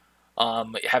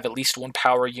 Have at least 1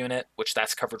 power unit, which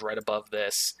that's covered right above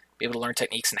this. Be able to learn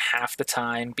techniques in half the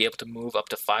time. Be able to move up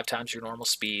to 5 times your normal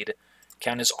speed.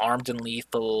 Count as armed and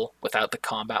lethal without the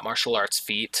combat martial arts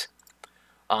feat.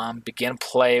 Begin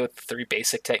play with the 3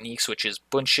 basic techniques, which is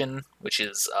Bunshin, which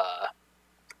is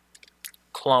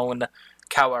clone,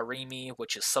 Kawarimi,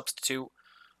 which is substitute,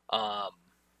 and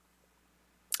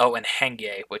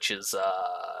Henge, which is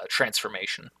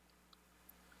transformation.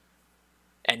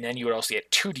 And then you would also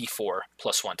get 2d4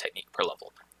 plus 1 technique per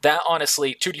level. That,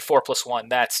 honestly, 2d4 plus 1,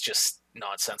 that's just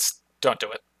nonsense. Don't do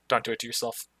it. Don't do it to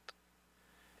yourself.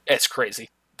 It's crazy.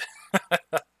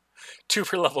 2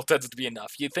 per level tends to be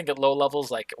enough. You'd think at low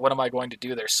levels, like, what am I going to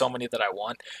do? There's so many that I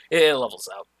want. It levels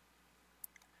out.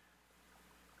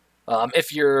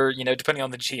 If you're, depending on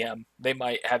the GM, they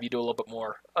might have you do a little bit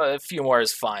more. A few more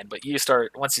is fine, but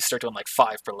once you start doing like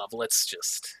 5 per level, it's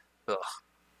just, ugh.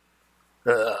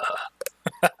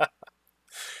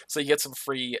 So you get some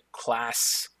free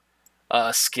class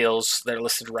skills that are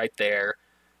listed right there,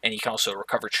 and you can also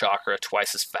recover chakra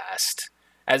twice as fast.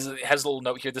 As it has a little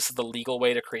note here, this is the legal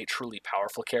way to create truly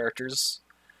powerful characters.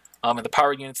 And the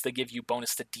power units, they give you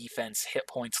bonus to defense, hit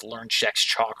points, learn checks,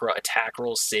 chakra, attack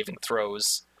rolls, saving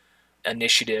throws,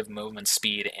 initiative, movement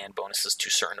speed, and bonuses to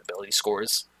certain ability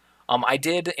scores. I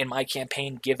did, in my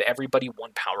campaign, give everybody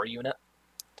 1 power unit.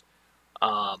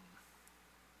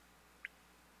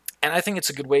 And I think it's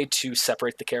a good way to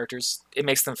separate the characters. It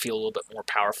makes them feel a little bit more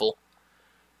powerful.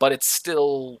 But it's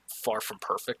still far from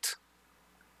perfect.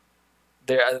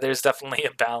 There's definitely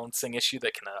a balancing issue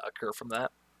that can occur from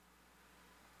that.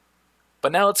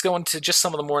 But now let's go into just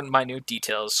some of the more minute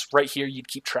details. Right here, you'd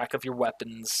keep track of your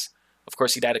weapons. Of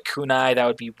course, you'd add a kunai. That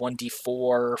would be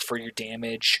 1d4 for your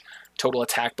damage. Total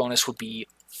attack bonus would be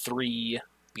 3,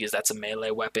 because that's a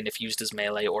melee weapon if used as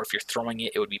melee, or if you're throwing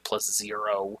it, it would be plus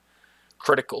 0.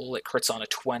 Critical, it crits on a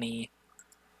 20.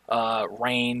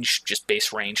 Range, just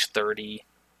base range 30,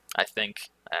 I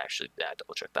think. Actually,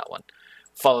 double check that one.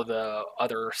 Follow the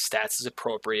other stats as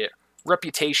appropriate.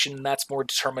 Reputation, that's more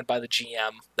determined by the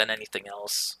GM than anything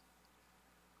else.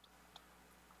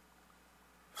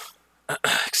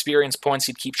 Experience points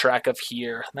you'd keep track of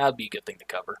here. That would be a good thing to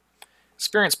cover.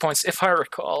 Experience points, if I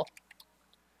recall.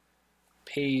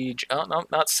 Page, oh no,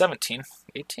 not 17.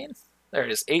 18? There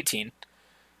it is, 18.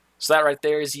 So that right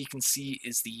there, as you can see,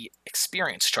 is the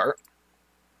experience chart.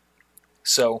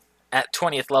 So at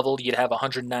 20th level, you'd have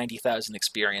 190,000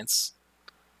 experience.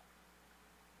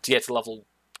 To get to level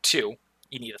 2,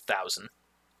 you need 1,000.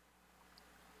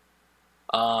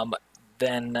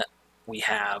 Then we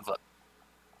have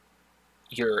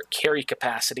your carry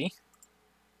capacity.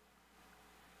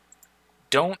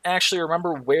 Don't actually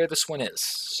remember where this one is,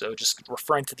 so just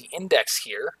referring to the index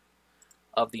here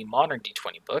of the modern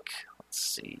D20 book. Let's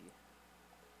see.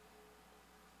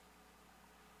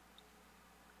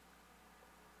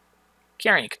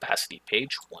 Carrying capacity,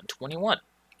 page 121.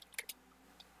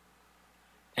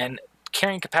 And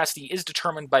carrying capacity is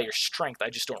determined by your strength. I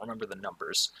just don't remember the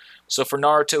numbers. So for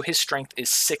Naruto, his strength is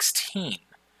 16.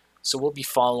 So we'll be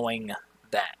following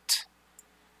that.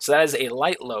 So that is a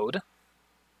light load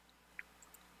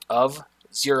of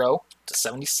 0 to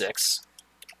 76.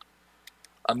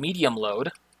 A medium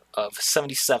load of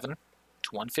 77 to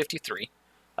 153.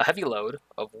 A heavy load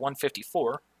of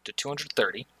 154 to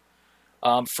 230.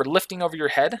 For lifting over your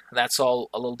head, that's all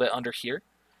a little bit under here.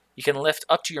 You can lift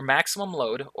up to your maximum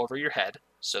load over your head,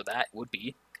 so that would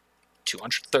be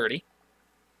 230.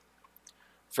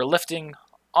 For lifting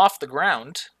off the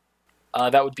ground,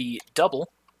 that would be double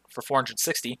for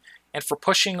 460. And for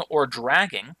pushing or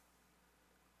dragging,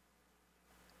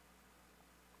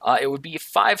 it would be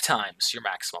 5 times your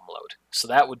maximum load. So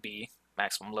that would be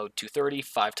maximum load 230,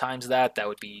 5 times that, that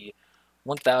would be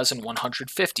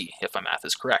 1,150, if my math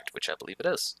is correct, which I believe it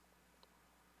is.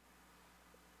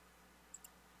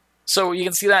 So you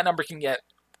can see that number can get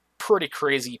pretty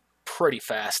crazy pretty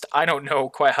fast. I don't know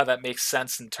quite how that makes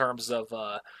sense in terms of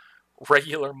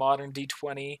regular modern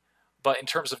D20, But in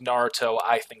terms of Naruto,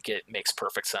 I think it makes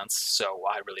perfect sense, so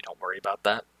I really don't worry about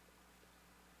that.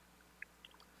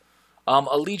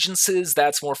 Allegiances,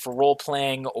 that's more for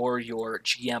role-playing, or your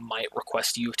GM might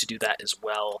request you to do that as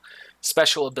well.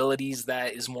 Special abilities,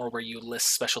 that is more where you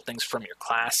list special things from your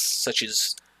class, such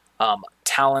as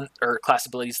talent, or class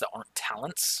abilities that aren't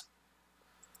talents.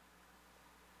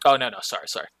 Oh, no, sorry.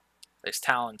 There's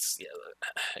talents, yeah,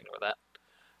 ignore that.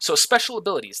 So special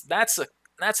abilities, that's an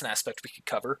aspect we could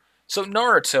cover. So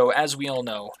Naruto, as we all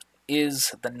know,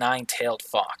 is the nine-tailed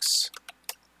fox.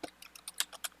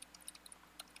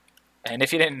 And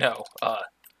if you didn't know,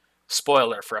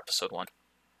 spoiler for episode 1.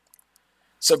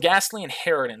 So Ghastly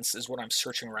Inheritance is what I'm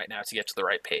searching right now to get to the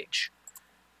right page.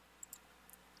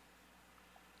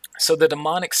 So the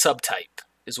demonic subtype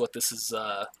is what this is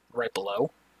right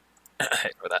below.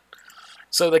 Ignore that.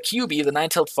 So the QB, the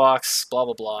nine-tailed fox, blah,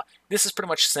 blah, blah, this is pretty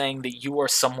much saying that you are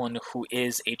someone who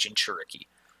is a Jinchuriki,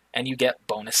 and you get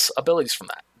bonus abilities from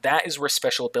that. That is where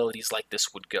special abilities like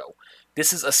this would go.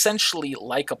 This is essentially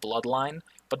like a Bloodline,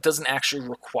 but doesn't actually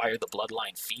require the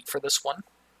Bloodline feat for this one.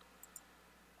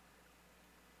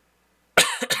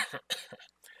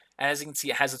 As you can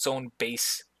see, it has its own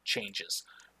base changes.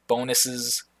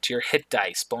 Bonuses to your hit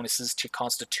dice, bonuses to your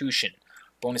constitution,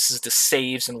 bonuses to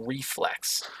saves and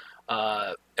reflex,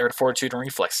 or to fortitude and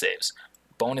reflex saves,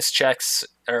 bonus checks,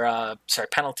 or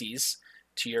penalties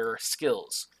to your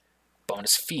skills,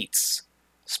 bonus feats,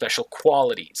 special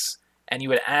qualities, and you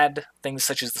would add things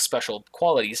such as the special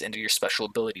qualities into your special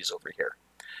abilities over here.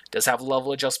 It does have a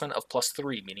level adjustment of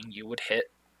 +3, meaning you would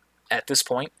hit, at this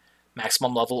point,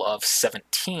 maximum level of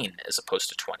 17 as opposed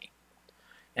to 20.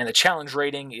 And the challenge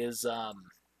rating is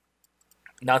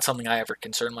not something I ever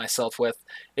concern myself with.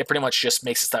 It pretty much just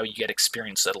makes it so you get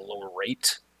experience at a lower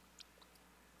rate.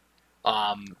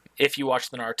 If you watch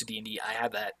the Naruto D&D, I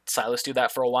had that Silas do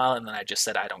that for a while, and then I just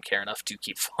said I don't care enough to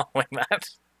keep following that.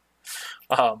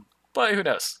 But who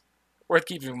knows? Worth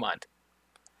keeping in mind.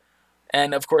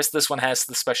 And of course, this one has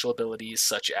the special abilities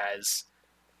such as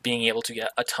being able to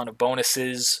get a ton of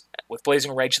bonuses with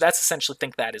Blazing Rage. That's essentially,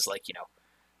 think that is like,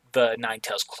 the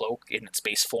Nine-Tails cloak in its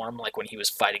base form, like when he was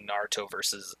fighting Naruto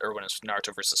versus, or when it was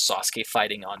Naruto versus Sasuke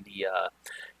fighting on the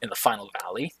in the final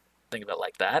valley. Think of it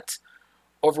like that.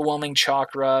 Overwhelming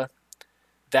chakra,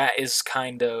 that is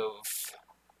kind of,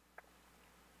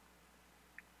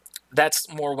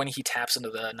 that's more when he taps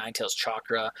into the Nine-Tails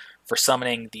chakra for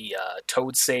summoning the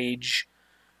Toad Sage,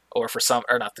 or for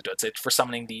not the Toad Sage, for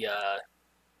summoning the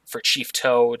for Chief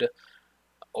Toad,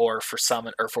 or for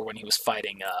when he was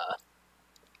fighting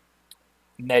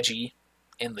Neji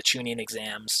in the Chunin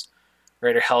exams.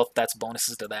 Greater health, that's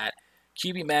bonuses to that.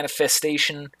 QB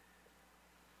manifestation.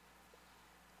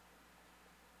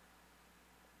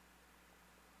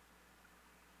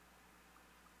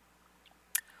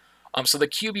 So the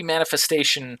QB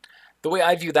manifestation, the way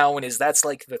I view that one is that's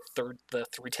like the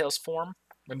Three Tails form.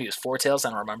 Maybe it was Four Tails, I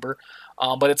don't remember.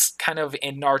 But it's kind of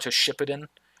in Naruto Shippuden,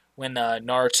 when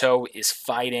Naruto is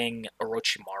fighting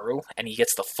Orochimaru, and he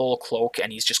gets the full cloak,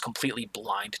 and he's just completely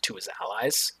blind to his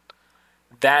allies.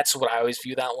 That's what I always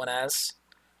view that one as.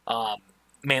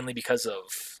 Mainly because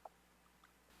of...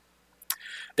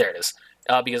 There it is.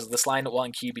 Because of this line, while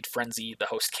in QB'd Frenzy, the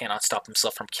host cannot stop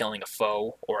himself from killing a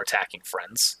foe or attacking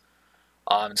friends.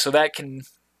 So that can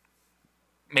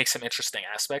make some interesting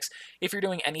aspects. If you're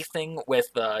doing anything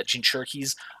with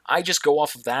Jinchurikis, I just go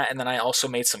off of that, and then I also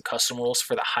made some custom rules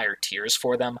for the higher tiers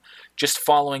for them, just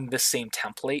following this same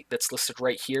template that's listed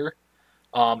right here,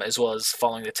 as well as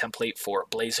following the template for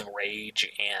Blazing Rage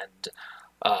and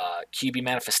QB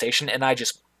Manifestation, and I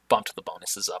just bumped the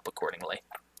bonuses up accordingly.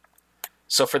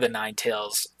 So for the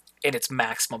Nine-Tails, in its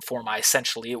maximum form,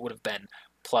 it would have been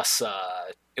plus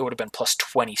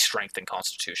 20 strength and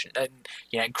constitution. And,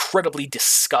 incredibly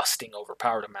disgusting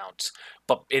overpowered amounts,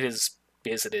 but it is,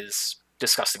 because it is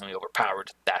disgustingly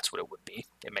overpowered, that's what it would be.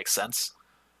 It makes sense.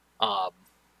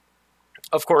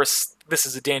 Of course, this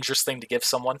is a dangerous thing to give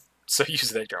someone, so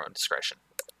use it at your own discretion.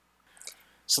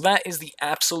 So that is the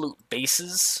absolute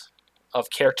basis of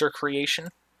character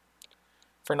creation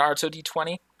for Naruto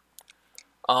D20.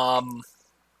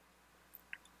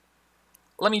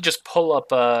 Let me just pull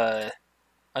up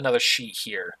another sheet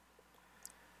here,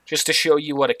 just to show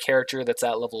you what a character that's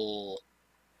at level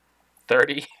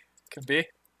 30 could be.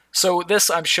 So this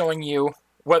I'm showing you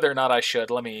whether or not I should.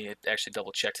 Let me actually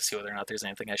double check to see whether or not there's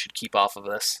anything I should keep off of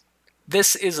this.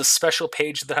 This is a special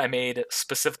page that I made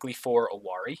specifically for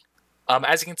Owari.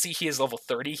 As you can see, he is level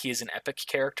 30. He is an epic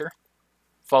character.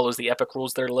 Follows the epic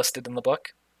rules that are listed in the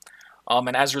book.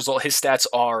 And as a result, his stats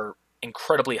are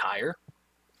incredibly higher.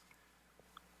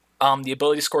 The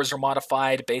ability scores are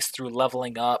modified based through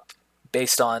leveling up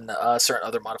based on certain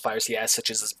other modifiers he has, such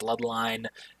as his bloodline,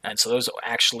 and so those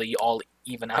actually all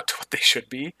even out to what they should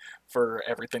be for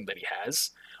everything that he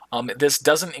has. This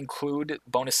doesn't include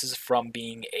bonuses from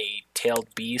being a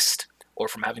tailed beast or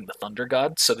from having the Thunder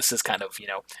God, so this is kind of,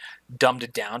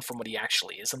 dumbed down from what he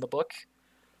actually is in the book.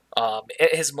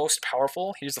 His most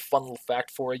powerful, here's a fun little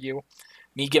fact for you,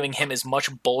 me giving him as much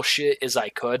bullshit as I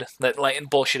could, and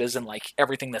bullshit is in,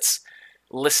 everything that's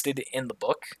listed in the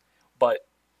book, but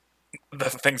the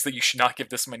things that you should not give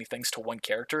this many things to one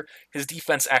character, his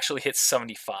defense actually hits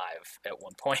 75 at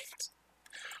one point,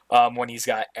 when he's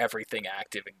got everything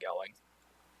active and going.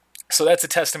 So that's a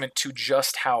testament to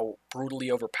just how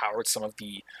brutally overpowered some of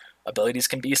the abilities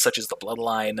can be, such as the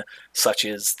Bloodline, such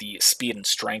as the Speed and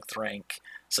Strength rank,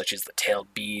 such as the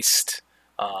Tailed Beast,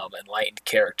 Enlightened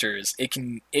characters. It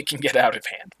can get out of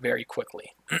hand very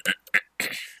quickly.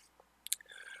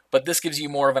 But this gives you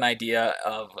more of an idea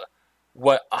of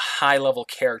what a high-level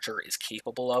character is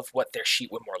capable of, what their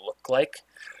sheet would more look like.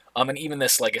 And even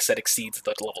this, like I said, exceeds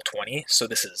the level 20, so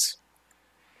this is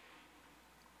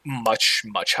much,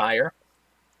 much higher.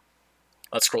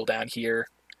 Let's scroll down here.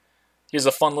 Here's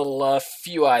a fun little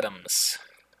few items.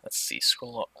 Let's see,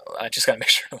 scroll. I just gotta make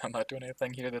sure I'm not doing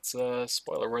anything here that's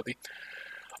spoiler-worthy.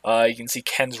 You can see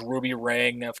Ken's ruby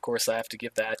ring. Of course, I have to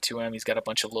give that to him. He's got a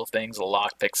bunch of little things: a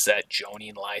lockpick set,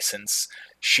 Jonin license,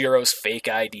 Shiro's fake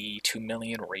ID, 2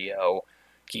 million Ryo,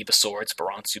 Kiba swords,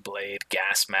 Baransu blade,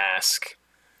 gas mask,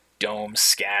 dome,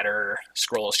 scatter,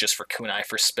 scrolls just for kunai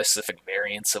for specific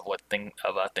variants of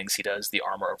things he does. The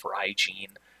armor of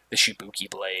Raijin, the Shibuki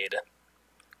blade.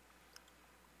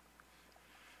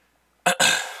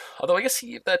 Although I guess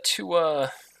he gave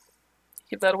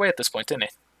that away at this point, didn't he?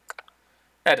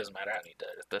 That doesn't matter. I don't need to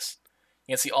edit this.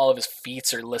 You can see all of his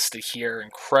feats are listed here.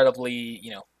 Incredibly,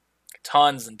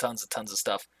 tons and tons and tons of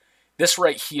stuff. This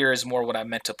right here is more what I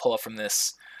meant to pull up from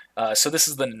this. So this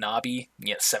is the Nabi,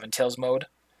 Seven Tails mode.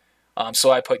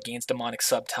 So I put gains demonic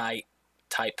subtype,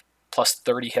 plus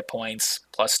 30 hit points,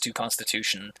 plus 2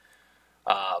 constitution.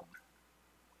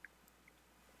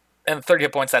 And 30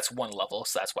 hit points, that's 1 level,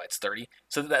 so that's why it's 30.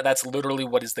 So that's literally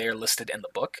what is there listed in the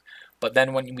book. But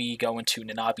then when we go into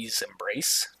Nanabi's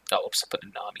Embrace, I put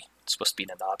Nanabi. It's supposed to be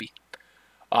Nanabi.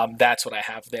 That's what I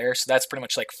have there. So that's pretty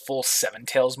much like full Seven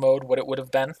Tails mode, what it would have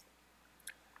been.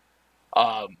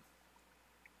 And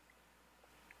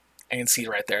you can see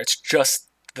right there, it's just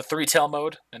the 3-tail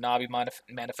mode, Nanabi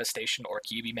manifestation or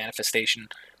Kyuubi manifestation,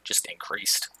 just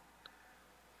increased.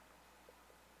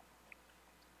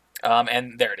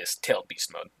 And there it is, Tailed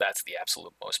Beast mode. That's the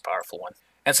absolute most powerful one.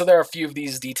 And so there are a few of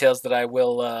these details that I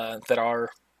will, that are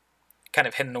kind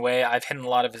of hidden away. I've hidden a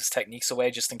lot of his techniques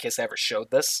away just in case I ever showed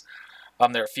this.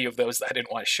 There are a few of those that I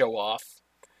didn't want to show off.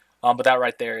 But that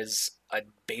right there is a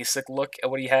basic look at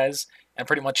what he has. And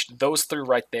pretty much those 3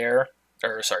 right there,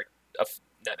 or sorry, a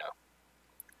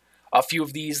few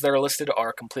of these that are listed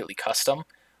are completely custom.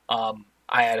 I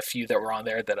had a few that were on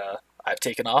there that I've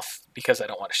taken off because I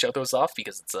don't want to show those off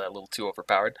because it's a little too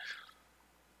overpowered.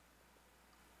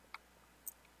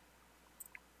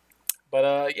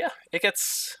 But yeah,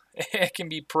 it can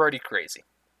be pretty crazy.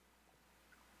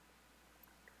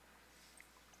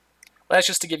 That's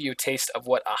just to give you a taste of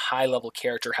what a high-level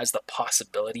character has the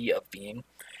possibility of being.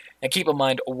 And keep in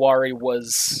mind, Owari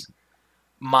was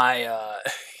my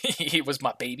he was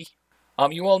my baby.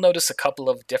 You will notice a couple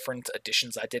of different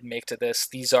additions I did make to this.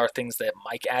 These are things that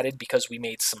Mike added because we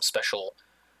made some special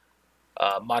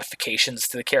modifications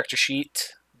to the character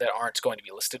sheet that aren't going to be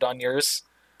listed on yours.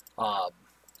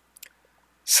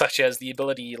 Such as the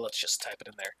ability, let's just type it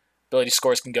in there. Ability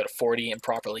scores can go to 40 and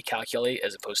properly calculate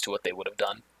as opposed to what they would have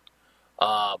done.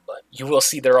 You will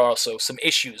see there are also some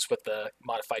issues with the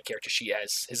modified character sheet,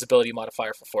 as his ability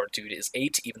modifier for Fortitude is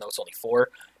 8, even though it's only 4,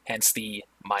 hence the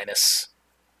minus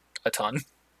a ton.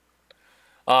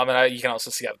 And you can also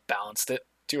see I've balanced it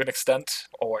to an extent,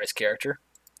 or his character.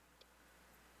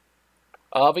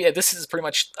 But yeah, this is pretty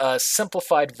much a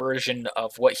simplified version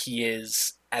of what he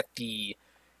is at the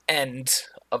end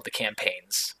of the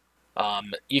campaigns.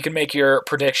 You can make your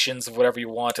predictions of whatever you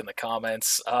want in the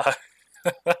comments.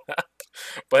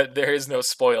 But there is no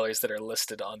spoilers that are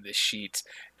listed on this sheet.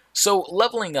 So,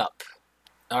 leveling up.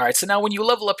 Alright, so now when you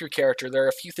level up your character, there are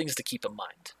a few things to keep in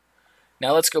mind.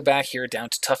 Now let's go back here down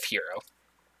to Tough Hero.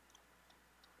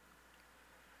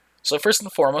 So first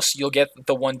and foremost, you'll get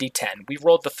the 1d10. We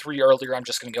rolled the 3 earlier, I'm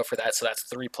just going to go for that, so that's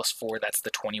 3 plus 4, that's the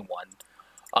 21.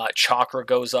 Chakra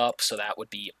goes up, so that would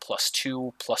be plus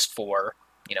 2, plus 4,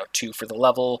 2 for the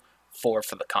level, 4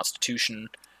 for the constitution.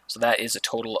 So that is a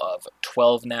total of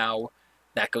 12 now.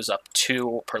 That goes up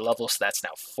 2 per level, so that's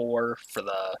now 4 for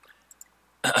the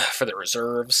for the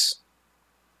reserves.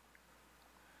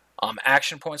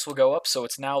 Action points will go up, so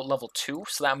it's now level 2,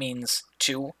 so that means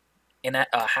 2 in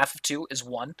half of 2 is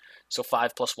 1, so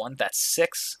 5 plus 1, that's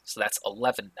 6, so that's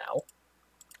 11 now.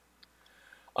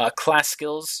 Class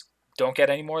skills, don't get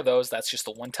any more of those, that's just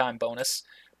a one-time bonus,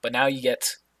 but now you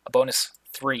get a bonus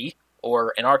 3,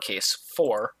 or in our case,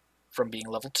 4, from being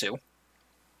level 2.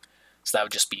 So that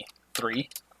would just be 3.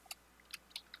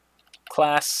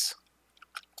 Class,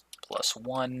 plus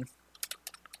 1,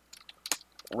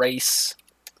 race,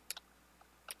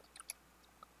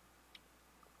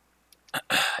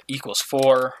 equals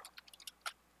 4,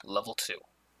 level 2. And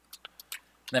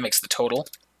that makes the total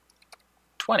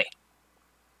 20.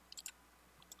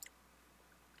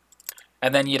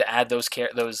 And then you'd add those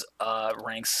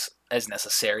ranks as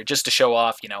necessary, just to show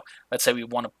off, let's say we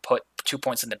want to put 2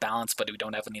 points into balance, but we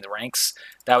don't have any of the ranks.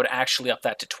 That would actually up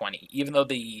that to 20. Even though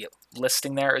the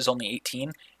listing there is only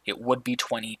 18, it would be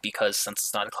 20 because since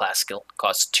it's not a class skill, it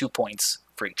costs 2 points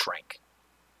for each rank.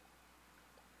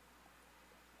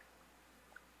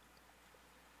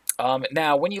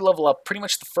 Now, when you level up, pretty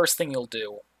much the first thing you'll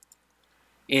do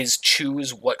is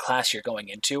choose what class you're going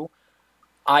into.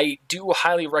 I do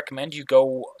highly recommend you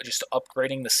go just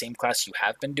upgrading the same class you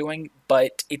have been doing,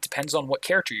 but it depends on what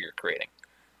character you're creating.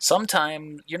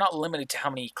 Sometimes you're not limited to how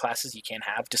many classes you can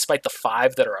have. Despite the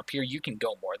 5 that are up here, you can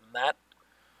go more than that.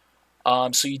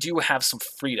 So you do have some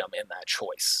freedom in that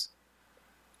choice.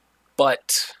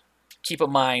 But keep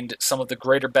in mind, some of the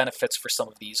greater benefits for some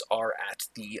of these are at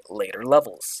the later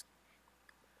levels.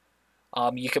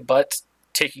 But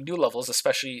taking new levels,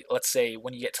 especially, let's say,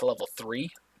 when you get to level 3,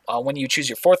 when you choose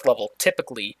your 4th level,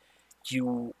 typically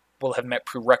you will have met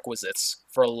prerequisites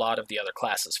for a lot of the other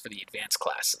classes, for the advanced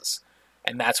classes.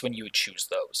 And that's when you would choose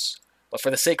those. But for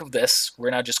the sake of this,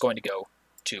 we're now just going to go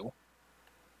to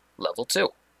level 2.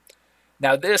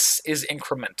 Now this is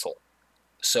incremental.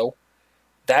 So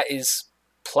that is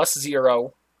plus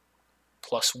 0,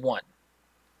 plus 1.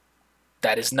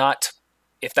 That is not...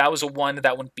 If that was a 1,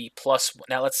 that wouldn't be plus...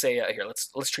 Now let's say, here,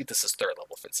 let's treat this as 3rd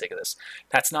level for the sake of this.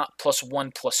 That's not plus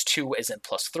 1 plus 2 as in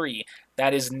plus 3.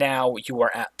 That is now you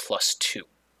are at plus 2.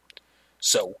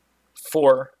 So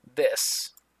for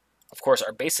this, of course,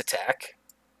 our base attack...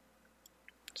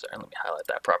 Sorry, let me highlight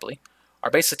that properly.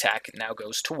 Our base attack now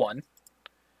goes to 1,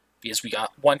 because we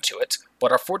got 1 to it.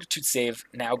 But our fortitude save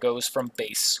now goes from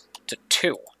base to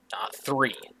 2, not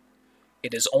 3.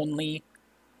 It is only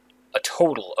a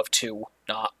total of 2,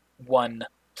 not 1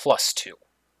 plus 2.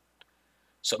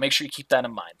 So make sure you keep that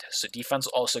in mind. So defense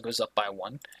also goes up by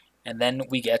 1, and then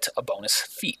we get a bonus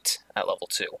feat at level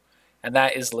 2. And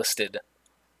that is listed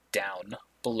down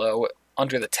below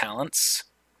under the talents,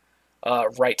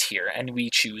 right here. And we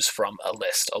choose from a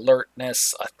list: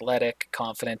 alertness, athletic,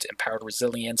 confident, empowered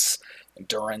resilience,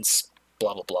 endurance,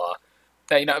 blah, blah, blah.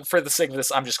 Now, for the sake of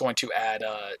this, I'm just going to add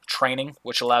training,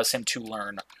 which allows him to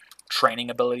learn training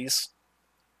abilities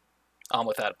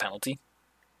without a penalty.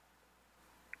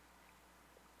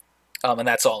 And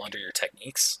that's all under your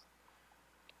techniques.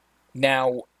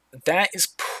 Now, that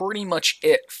is pretty much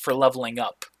it for leveling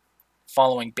up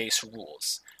following base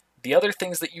rules. The other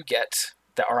things that you get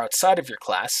that are outside of your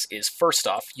class is, first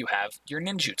off, you have your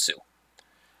ninjutsu.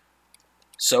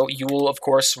 So you will, of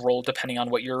course, roll depending on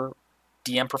what your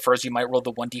DM prefers. You might roll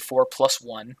the 1d4 plus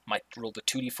 1, might roll the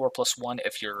 2d4 plus 1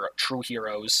 if you're true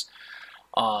heroes,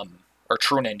 or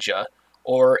true ninja,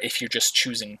 or if you're just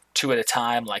choosing 2 at a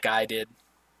time like I did,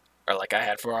 or like I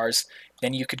had for ours,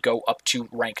 then you could go up to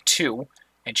rank 2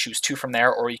 and choose 2 from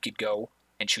there, or you could go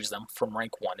and choose them from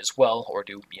rank 1 as well, or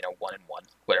do, 1 and 1,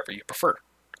 whatever you prefer.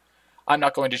 I'm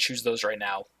not going to choose those right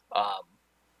now.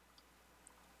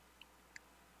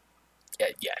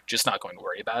 Yeah, just not going to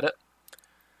worry about it.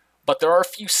 But there are a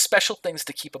few special things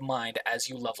to keep in mind as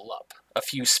you level up, a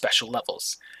few special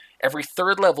levels. Every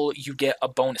 3rd level, you get a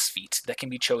bonus feat that can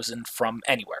be chosen from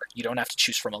anywhere. You don't have to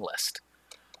choose from a list.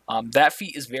 That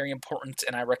feat is very important,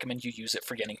 and I recommend you use it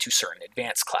for getting to certain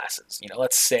advanced classes.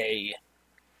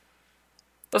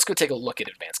 Let's go take a look at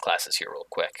advanced classes here real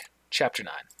quick. Chapter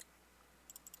 9.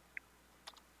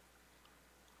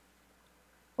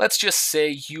 Let's just say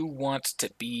you want to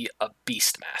be a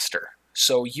Beastmaster.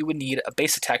 So you would need a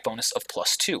base attack bonus of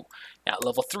plus 2. Now at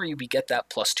level 3, we get that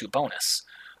plus 2 bonus.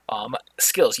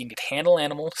 Skills, you need Handle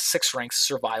Animal, 6 ranks,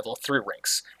 Survival, 3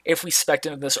 ranks. If we spec'd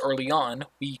into this early on,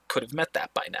 we could have met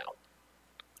that by now.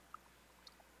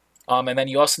 And then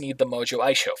you also need the Mojo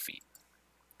Aisho feat.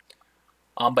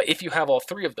 But if you have all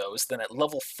 3 of those, then at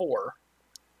level 4,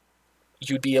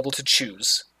 you'd be able to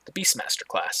choose the Beastmaster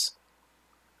class.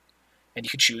 And you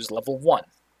could choose level 1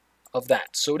 of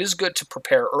that. So it is good to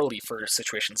prepare early for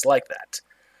situations like that.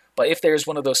 But if there's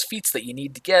one of those feats that you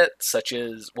need to get, such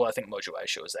as, well, I think Mojo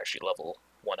Aisho is actually level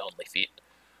 1 only feat.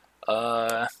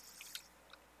 But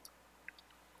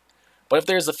if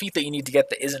there's a feat that you need to get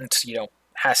that isn't,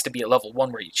 has to be at level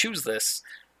 1 where you choose this,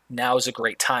 now is a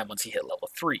great time once you hit level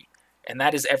 3. And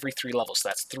that is every 3 levels. So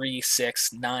that's 3,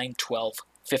 6, 9, 12,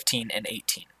 15, and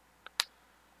 18.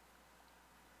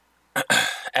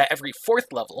 At every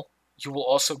 4th level, you will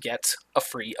also get a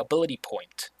free ability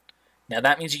point. Now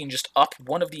that means you can just up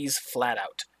one of these flat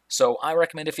out. So I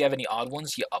recommend if you have any odd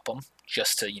ones, you up them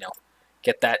just to,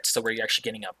 get that so where you're actually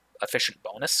getting a efficient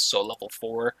bonus. So level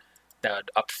 4, that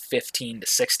would up 15 to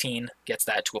 16, gets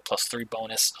that to a +3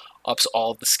 bonus, ups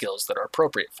all of the skills that are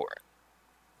appropriate for it.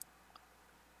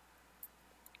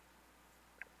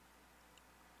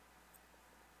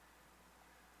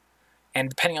 And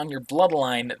depending on your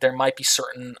bloodline, there might be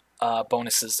certain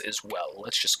bonuses as well.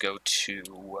 Let's just go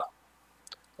to,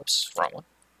 oops, wrong one.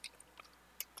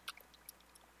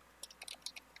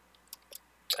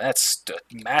 That's a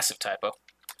massive typo.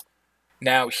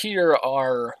 Now here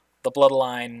are the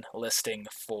bloodline listing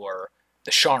for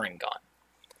the Sharingan.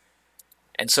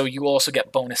 And so you also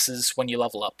get bonuses when you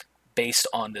level up based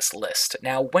on this list.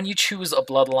 Now, when you choose a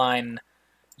bloodline,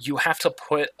 you have to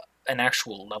put an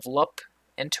actual level up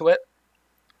into it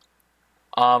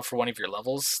for one of your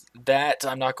levels. That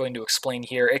I'm not going to explain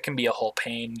here. It can be a whole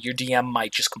pain. Your DM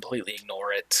might just completely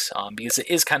ignore it because it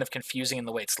is kind of confusing in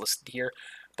the way it's listed here.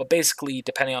 But basically,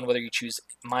 depending on whether you choose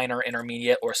minor,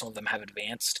 intermediate, or some of them have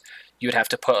advanced, you would have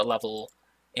to put a level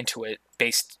into it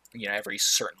based, every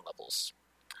certain levels,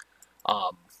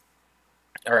 or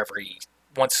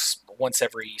once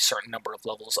every certain number of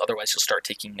levels. Otherwise, you'll start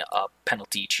taking a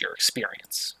penalty to your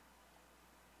experience.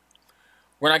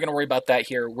 We're not going to worry about that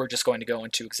here. We're just going to go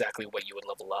into exactly what you would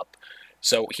level up.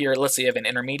 So here, let's say you have an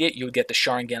intermediate, you would get the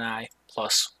Sharingan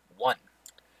 +1.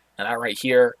 And that right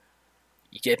here,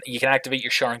 you can activate your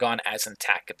Sharingan as an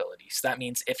attack ability. So that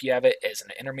means if you have it as an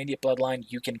intermediate bloodline,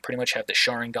 you can pretty much have the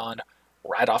Sharingan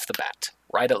right off the bat,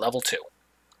 right at level 2.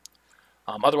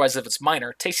 Otherwise, if it's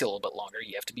minor, it takes you a little bit longer.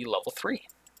 You have to be level 3.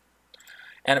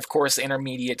 And of course,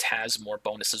 intermediate has more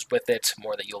bonuses with it,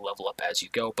 more that you'll level up as you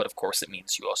go, but of course it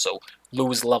means you also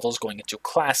lose levels going into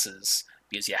classes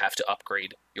because you have to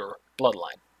upgrade your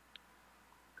bloodline.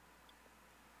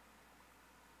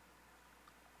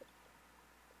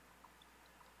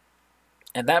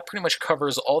 And that pretty much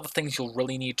covers all the things you'll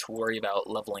really need to worry about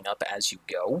leveling up as you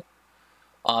go.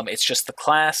 It's just the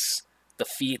class, the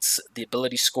feats, the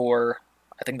ability score.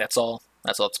 I think that's all.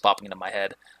 That's all that's popping into my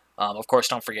head. Of course,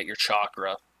 don't forget your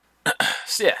chakra.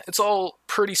 So yeah, it's all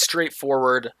pretty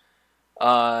straightforward.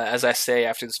 As I say,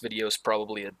 after this video is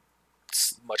probably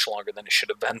much longer than it should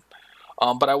have been.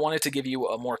 But I wanted to give you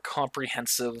a more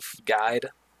comprehensive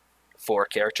guide for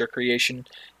character creation.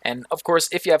 And of course,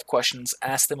 if you have questions,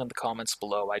 ask them in the comments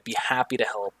below. I'd be happy to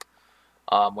help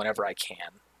whenever I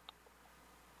can.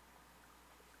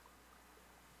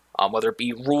 Whether it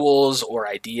be rules or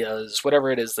ideas,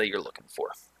 whatever it is that you're looking for.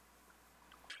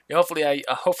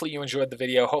 Hopefully you enjoyed the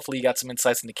video. Hopefully you got some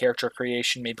insights into character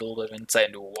creation, maybe a little bit of insight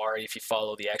into Owari if you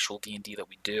follow the actual D&D that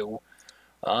we do.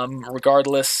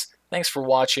 Regardless, thanks for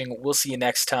watching. We'll see you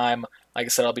next time. Like I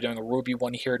said, I'll be doing a Ruby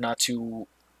one here not too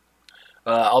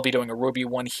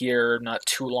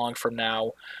long from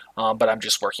now, but I'm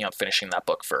just working on finishing that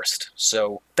book first.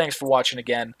 So thanks for watching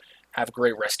again. Have a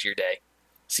great rest of your day.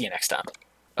 See you next time.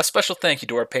 A special thank you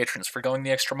to our patrons for going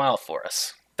the extra mile for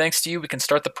us. Thanks to you, we can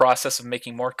start the process of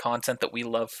making more content that we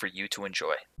love for you to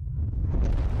enjoy.